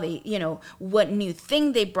 how they, what new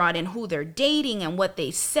thing they brought in, who they're dating and what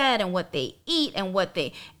they said and what they eat and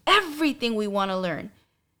everything we want to learn.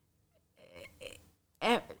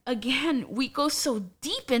 Again, we go so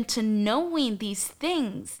deep into knowing these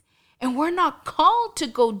things, and we're not called to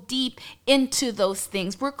go deep into those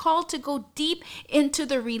things. We're called to go deep into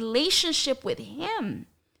the relationship with him,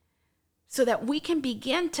 so that we can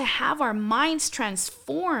begin to have our minds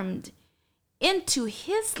transformed into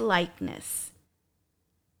his likeness.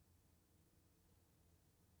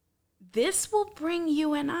 This will bring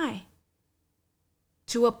you and I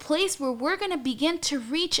to a place where we're going to begin to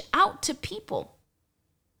reach out to people.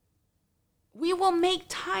 We will make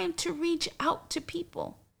time to reach out to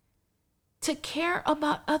people, to care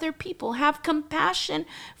about other people, have compassion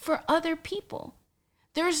for other people.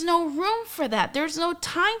 There's no room for that. There's no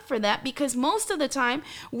time for that, because most of the time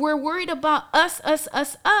we're worried about us.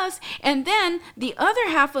 And then the other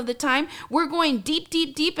half of the time we're going deep,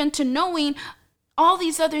 deep, deep into knowing all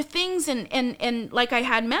these other things. And like I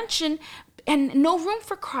had mentioned, and no room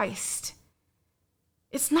for Christ.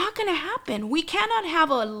 It's not going to happen. We cannot have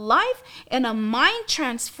a life and a mind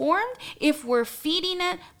transformed if we're feeding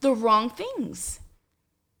it the wrong things.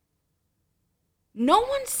 No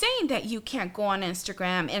one's saying that you can't go on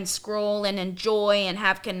Instagram and scroll and enjoy and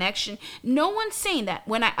have connection. No one's saying that.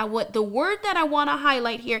 What the word that I want to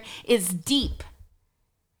highlight here is deep.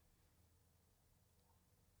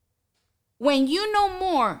 When you know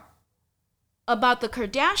more about the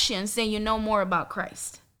Kardashians than you know more about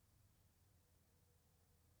Christ.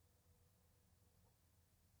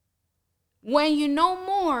 When you know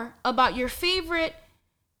more about your favorite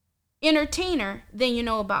entertainer than you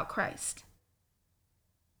know about Christ.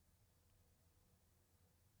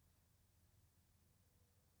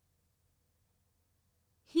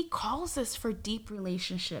 He calls us for deep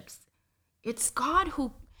relationships. It's God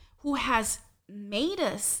who has made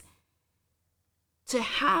us to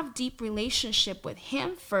have deep relationship with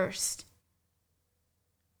him first.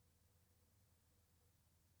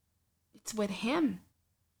 It's with him.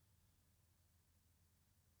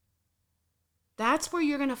 That's where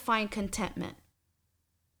you're going to find contentment.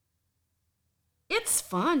 It's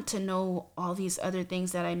fun to know all these other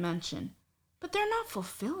things that I mentioned, but they're not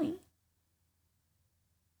fulfilling.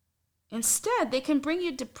 Instead, they can bring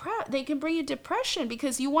you depression,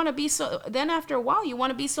 because you want to be then after a while you want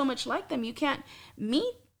to be so much like them, you can't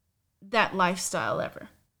meet that lifestyle ever.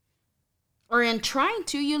 Or in trying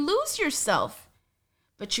to, you lose yourself.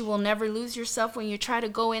 But you will never lose yourself when you try to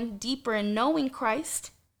go in deeper in knowing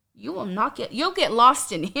Christ. You'll get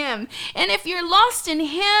lost in him. And if you're lost in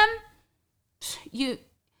him,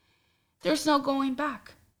 there's no going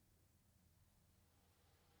back.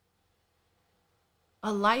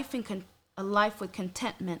 A life with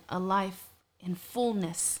contentment, a life in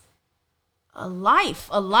fullness, a life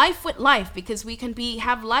with life, because we can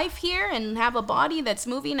have life here and have a body that's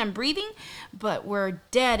moving and breathing, but we're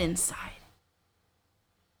dead inside.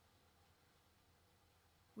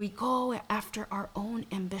 We go after our own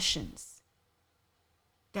ambitions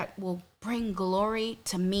that will bring glory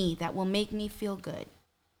to me, that will make me feel good.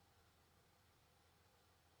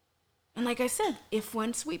 And like I said, if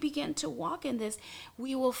once we begin to walk in this,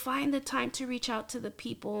 we will find the time to reach out to the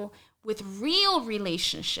people with real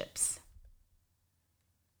relationships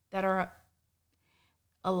that are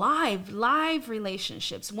alive, live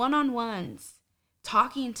relationships, one-on-ones,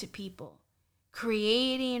 talking to people,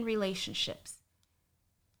 creating relationships,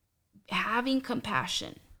 having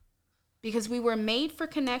compassion. Because we were made for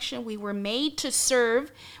connection, we were made to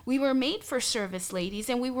serve, we were made for service, ladies,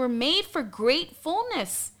 and we were made for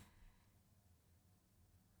gratefulness.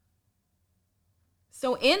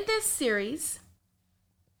 So in this series,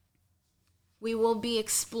 we will be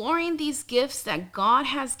exploring these gifts that God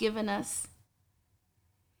has given us.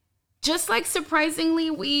 Just like surprisingly,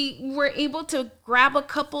 we were able to grab a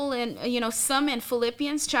couple and, some in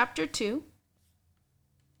Philippians chapter 2.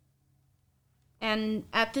 And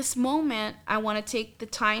at this moment, I want to take the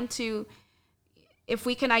time to, if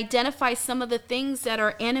we can identify some of the things that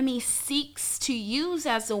our enemy seeks to use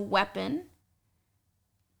as a weapon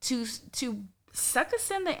to suck us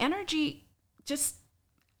in the energy, just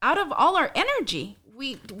out of all our energy.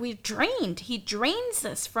 We're drained. He drains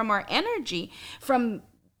us from our energy, from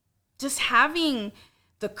just having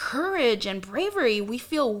the courage and bravery. We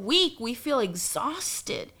feel weak. We feel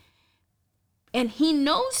exhausted. And he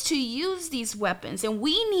knows to use these weapons. And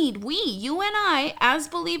you and I, as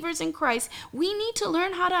believers in Christ, we need to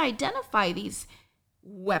learn how to identify these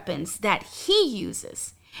weapons that he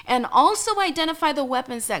uses. And also identify the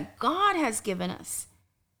weapons that God has given us.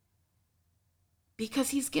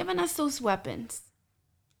 Because he's given us those weapons.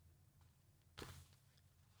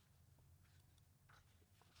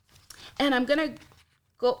 And I'm going to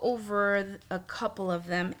go over a couple of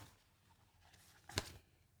them.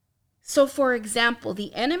 So, for example,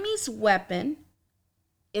 the enemy's weapon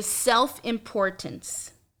is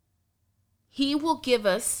self-importance. He will give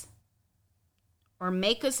us or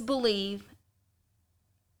make us believe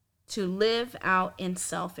to live out in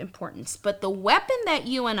self-importance. But the weapon that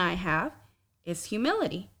you and I have is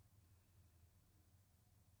humility.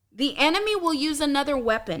 The enemy will use another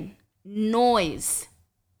weapon, noise,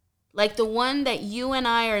 like the one that you and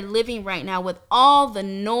I are living right now, with all the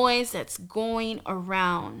noise that's going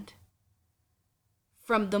around.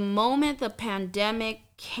 From the moment the pandemic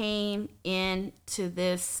came into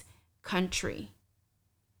this country,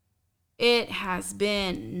 It has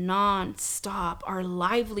been nonstop. Our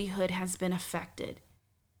livelihood has been affected.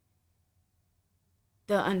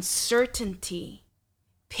 The uncertainty,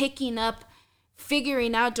 picking up,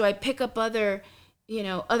 figuring out, do I pick up other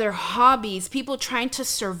hobbies, people trying to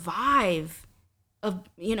survive,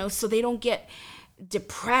 so they don't get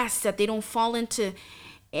depressed, that they don't fall into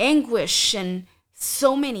anguish, and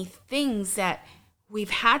so many things that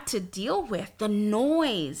we've had to deal with. The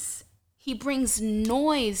noise. He brings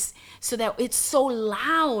noise so that it's so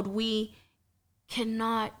loud we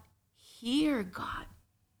cannot hear God.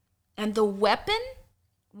 And the weapon,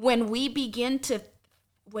 when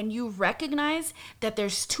you recognize that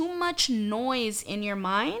there's too much noise in your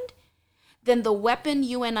mind, then the weapon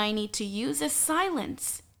you and I need to use is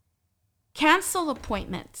silence. Cancel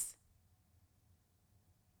appointments.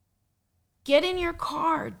 Get in your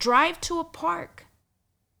car, drive to a park.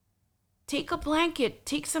 Take a blanket,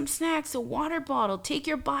 take some snacks, a water bottle, take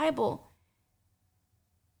your Bible.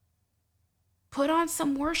 Put on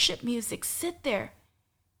some worship music, sit there.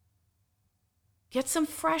 Get some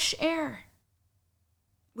fresh air.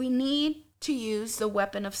 We need to use the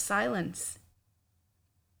weapon of silence.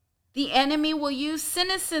 The enemy will use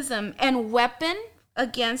cynicism, and weapon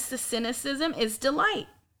against the cynicism is delight.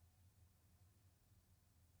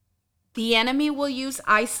 The enemy will use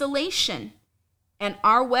isolation, and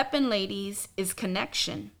our weapon, ladies, is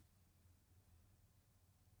connection.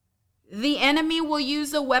 The enemy will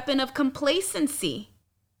use a weapon of complacency.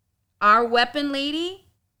 Our weapon, lady,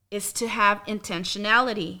 is to have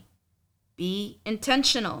intentionality. Be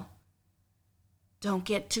intentional. Don't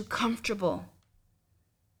get too comfortable.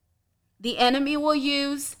 The enemy will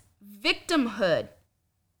use victimhood.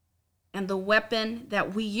 And the weapon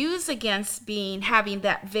that we use against having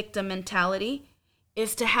that victim mentality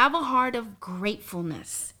is to have a heart of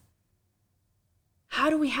gratefulness. How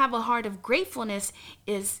do we have a heart of gratefulness?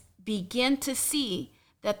 Is begin to see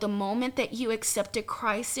that the moment that you accepted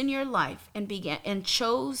Christ in your life and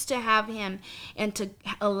chose to have him and to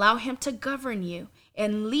allow him to govern you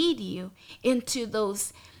and lead you into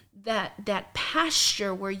that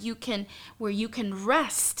pasture where you can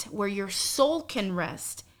rest, where your soul can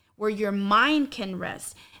rest, where your mind can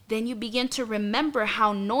rest, then you begin to remember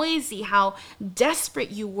how noisy, how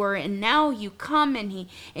desperate you were, and now you come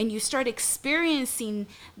and you start experiencing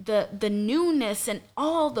the newness and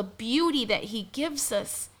all the beauty that he gives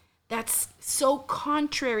us. That's so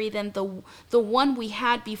contrary than the one we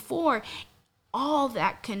had before. All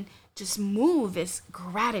that can just move is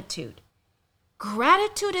gratitude.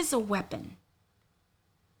 Gratitude is a weapon.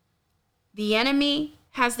 The enemy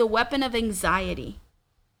has the weapon of anxiety,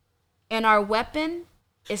 and our weapon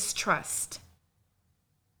is trust.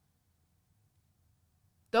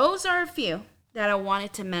 Those are a few that I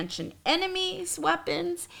wanted to mention. Enemy's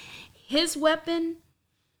weapons, his weapon,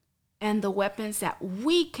 and the weapons that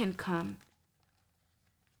we can come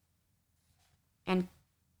and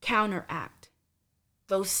counteract.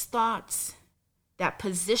 Those thoughts, that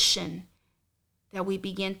position that we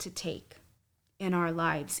begin to take in our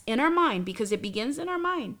lives, in our mind, because it begins in our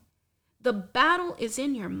mind. The battle is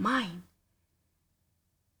in your mind.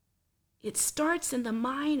 It starts in the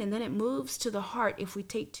mind and then it moves to the heart if we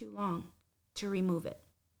take too long to remove it.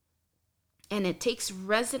 And it takes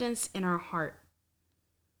residence in our heart.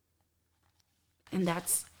 And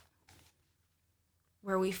that's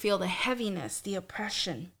where we feel the heaviness, the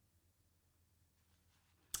oppression.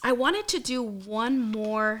 I wanted to do one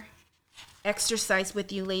more exercise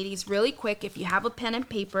with you ladies really quick. If you have a pen and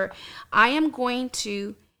paper, I am going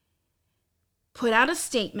to put out a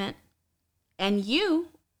statement, and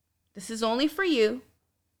this is only for you.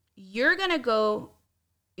 You're going to go,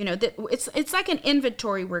 it's like an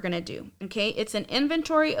inventory we're going to do, okay? It's an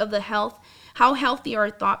inventory of how healthy our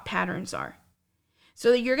thought patterns are.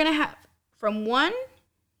 So you're going to have from 1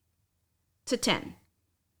 to 10,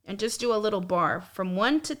 and just do a little bar from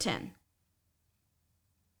 1 to 10.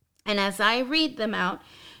 And as I read them out,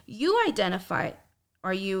 you identify,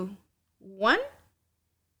 are you 1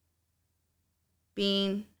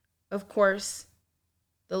 being, of course,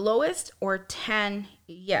 the lowest, or 10,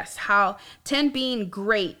 yes, 10 being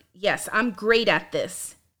great, yes, I'm great at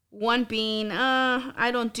this. 1 being,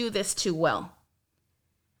 I don't do this too well.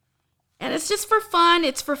 And it's just for fun.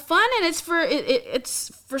 It's for fun, and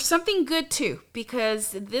it's for something good too,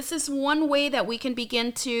 because this is one way that we can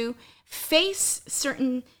begin to face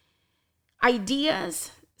certain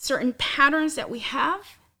ideas, certain patterns that we have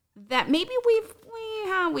that maybe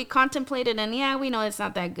we contemplated, and we know it's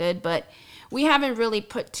not that good, but we haven't really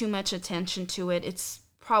put too much attention to it. It's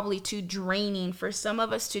probably too draining for some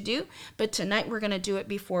of us to do, but tonight we're going to do it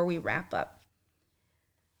before we wrap up.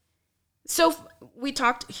 So we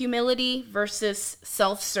talked humility versus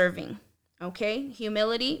self-serving. Okay,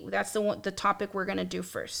 humility, that's the topic we're going to do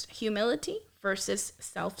first. Humility versus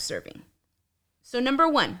self-serving. So number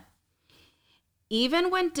 1, even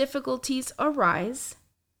when difficulties arise,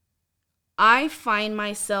 I find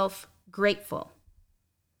myself grateful.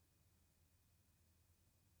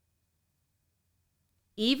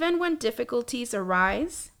 Even when difficulties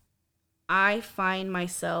arise, I find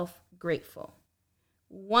myself grateful.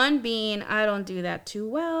 1 being, I don't do that too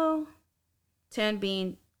well. 10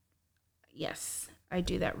 being, yes, I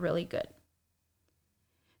do that really good.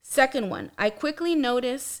 Second one, I quickly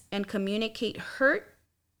notice and communicate hurt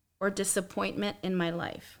or disappointment in my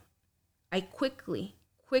life. I quickly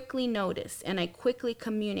notice and I quickly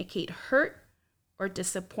communicate hurt or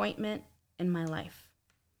disappointment in my life.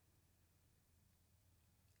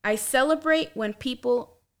 I celebrate when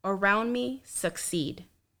people around me succeed.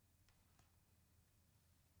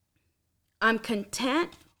 I'm content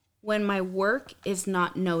when my work is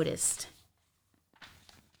not noticed.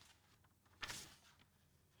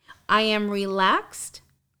 I am relaxed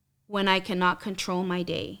when I cannot control my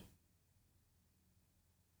day.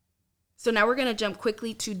 So now we're going to jump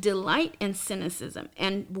quickly to delight and cynicism.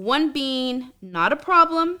 And 1 being not a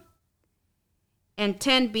problem, and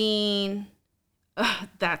 10 being,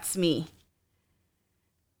 that's me.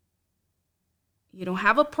 You don't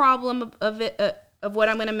have a problem of it, of what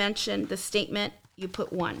I'm going to mention, the statement, you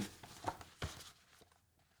put 1.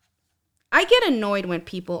 I get annoyed when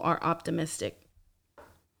people are optimistic.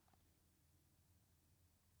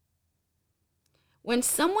 When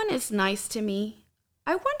someone is nice to me,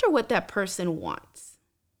 I wonder what that person wants.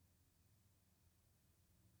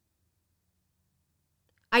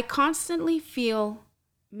 I constantly feel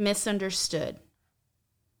misunderstood.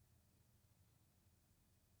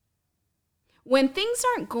 When things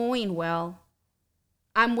aren't going well,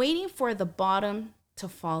 I'm waiting for the bottom to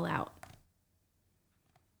fall out.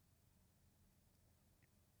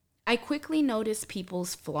 I quickly notice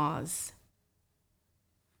people's flaws.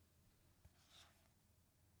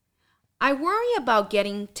 I worry about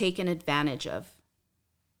getting taken advantage of.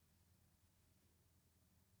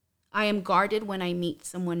 I am guarded when I meet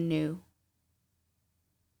someone new.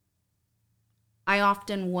 I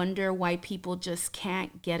often wonder why people just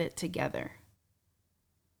can't get it together.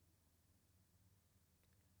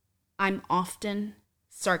 I'm often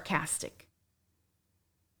sarcastic.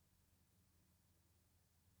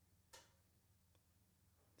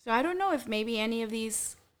 So I don't know if maybe any of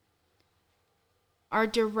these are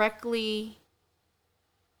directly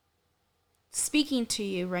speaking to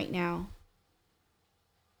you right now.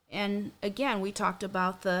 And again, we talked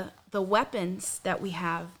about the weapons that we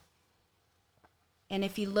have. And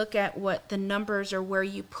if you look at what the numbers are, where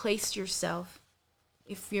you place yourself,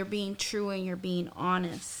 if you're being true and you're being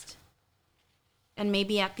honest, and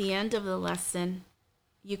maybe at the end of the lesson,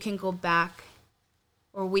 you can go back,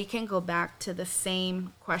 or we can go back to the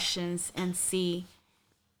same questions and see,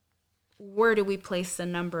 where do we place the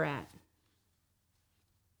number at?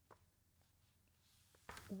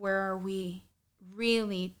 Where are we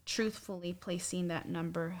really truthfully placing that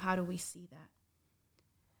number? How do we see that?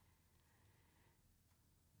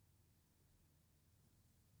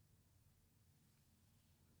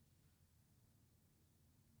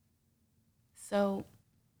 So,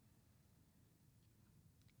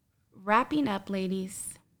 wrapping up,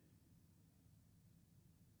 ladies,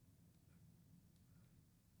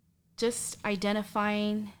 just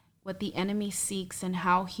identifying what the enemy seeks and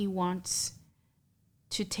how he wants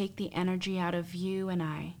to take the energy out of you and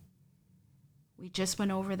I. We just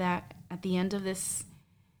went over that at the end of this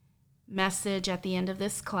message, at the end of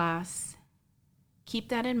this class. Keep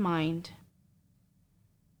that in mind.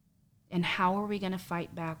 And how are we going to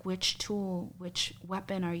fight back? Which tool, which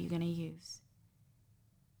weapon are you going to use?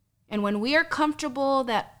 And when we are comfortable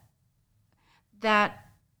that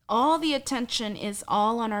all the attention is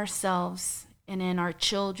all on ourselves and in our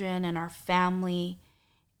children and our family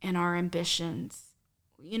and our ambitions,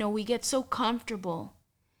 we get so comfortable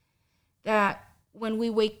that when we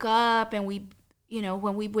wake up and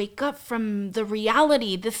when we wake up from the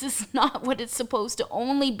reality, this is not what it's supposed to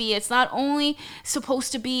only be. It's not only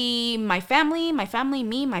supposed to be my family,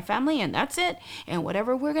 me, my family, and that's it. And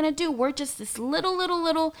whatever we're going to do, we're just this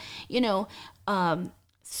little,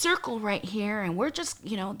 circle right here. And we're just,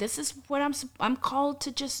 this is what I'm called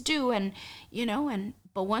to just do. And,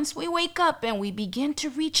 but once we wake up and we begin to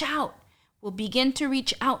reach out, we'll begin to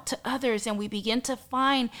reach out to others, and we begin to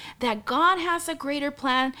find that God has a greater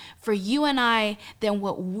plan for you and I than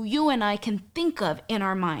what you and I can think of in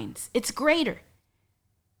our minds. It's greater.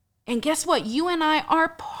 And guess what? You and I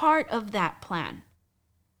are part of that plan.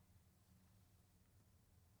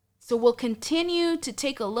 So we'll continue to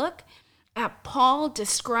take a look at Paul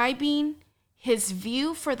describing his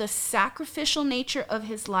view for the sacrificial nature of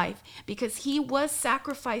his life, because he was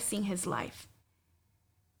sacrificing his life.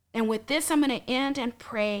 And with this, I'm going to end and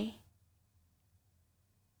pray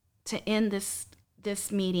to end this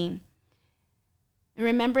meeting. And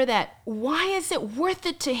remember that, why is it worth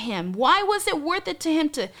it to him? Why was it worth it to him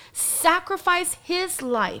to sacrifice his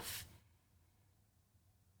life?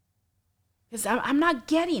 Because I'm not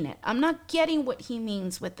getting it. I'm not getting what he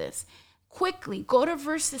means with this. Quickly, go to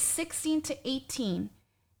verses 16 to 18,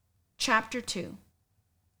 chapter 2.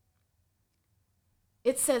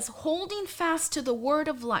 It says, holding fast to the word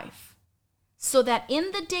of life, so that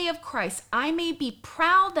in the day of Christ I may be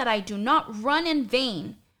proud that I do not run in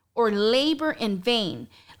vain or labor in vain.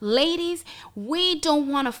 Ladies, we don't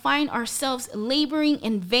want to find ourselves laboring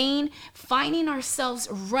in vain, finding ourselves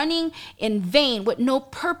running in vain with no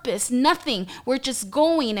purpose, nothing. We're just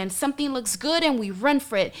going and something looks good and we run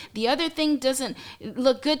for it. The other thing doesn't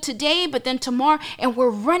look good today, but then tomorrow, and we're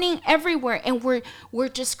running everywhere, and we're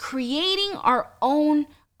just creating our own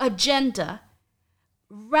agenda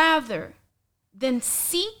rather than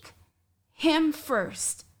seek him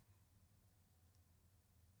first.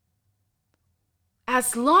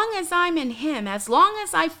 As long as I'm in him, as long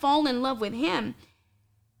as I fall in love with him,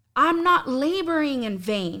 I'm not laboring in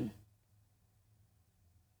vain.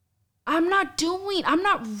 I'm not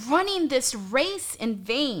running this race in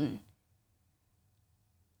vain.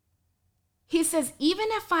 He says, even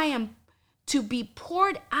if I am to be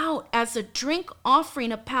poured out as a drink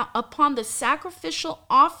offering upon the sacrificial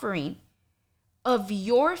offering of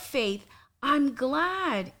your faith, I'm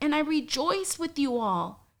glad and I rejoice with you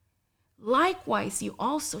all. Likewise, you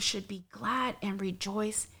also should be glad and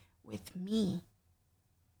rejoice with me.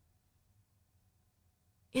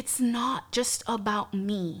 It's not just about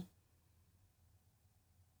me.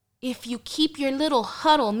 If you keep your little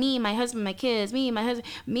huddle, me, my husband, my kids, me, my husband,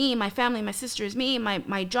 me, my family, my sisters, me,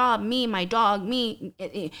 my job, me, my dog, me,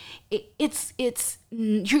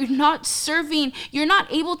 you're not serving, you're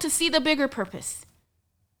not able to see the bigger purpose.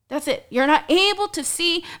 That's it. You're not able to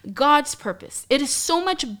see God's purpose. It is so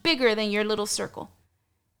much bigger than your little circle.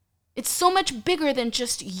 It's so much bigger than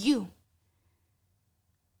just you.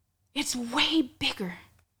 It's way bigger.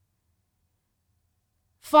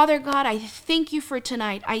 Father God, I thank you for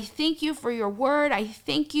tonight. I thank you for your word. I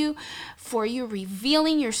thank you for you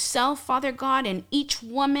revealing yourself, Father God, in each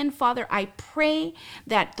woman. Father, I pray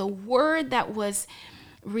that the word that was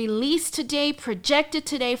released today, projected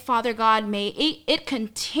today, Father God, may it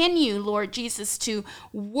continue, Lord Jesus, to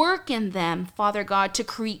work in them, Father God, to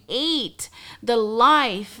create the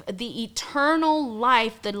life, the eternal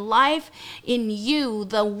life, the life in you,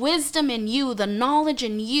 the wisdom in you, the knowledge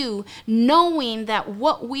in you, knowing that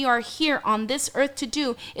what we are here on this earth to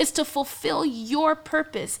do is to fulfill your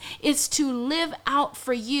purpose, is to live out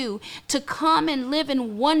for you, to come and live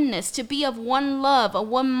in oneness, to be of one love, of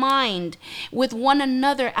one mind with one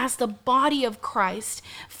another as the body of Christ.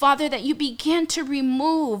 Father, that you begin to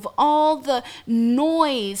remove all the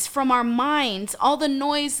noise from our minds, all the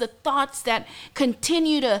noise, the thoughts that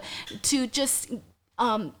continue to just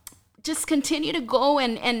continue to go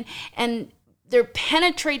and they're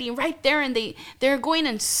penetrating right there, and they're going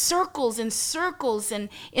in circles and circles and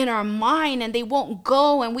in our mind, and they won't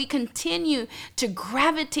go, and we continue to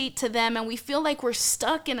gravitate to them, and we feel like we're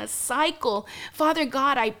stuck in a cycle. Father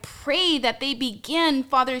God, I pray that they begin,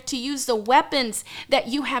 Father, to use the weapons that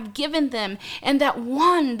you have given them, and that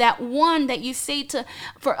one that you say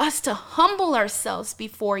for us to humble ourselves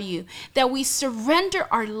before you, that we surrender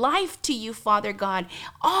our life to you, Father God.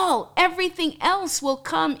 Everything else will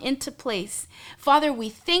come into place. Father, we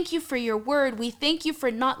thank you for your word. We thank you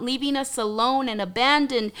for not leaving us alone and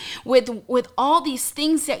abandoned with all these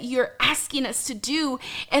things that you're asking us to do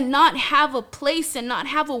and not have a place and not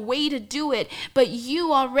have a way to do it. But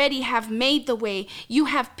you already have made the way. You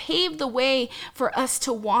have paved the way for us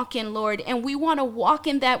to walk in, Lord. And we want to walk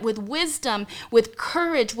in that with wisdom, with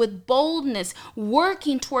courage, with boldness,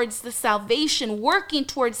 working towards the salvation, working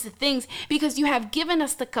towards the things, because you have given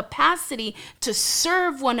us the capacity to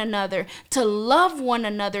serve one another, to love one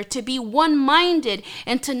another, to be one-minded,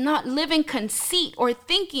 and to not live in conceit or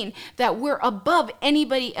thinking that we're above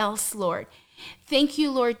anybody else, Lord. Thank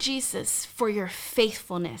you, Lord Jesus, for your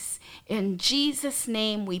faithfulness. In Jesus'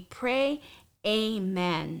 name we pray,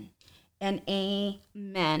 amen and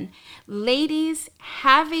amen. Ladies,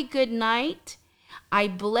 have a good night. I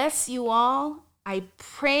bless you all. I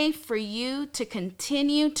pray for you to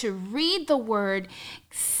continue to read the word,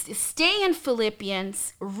 stay in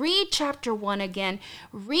Philippians, read chapter 1 again,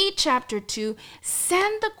 read chapter 2,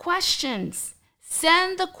 send the questions.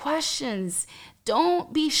 Send the questions.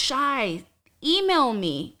 Don't be shy. Email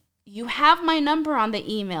me. You have my number on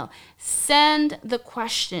the email. Send the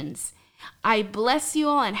questions. I bless you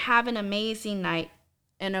all and have an amazing night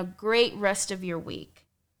and a great rest of your week.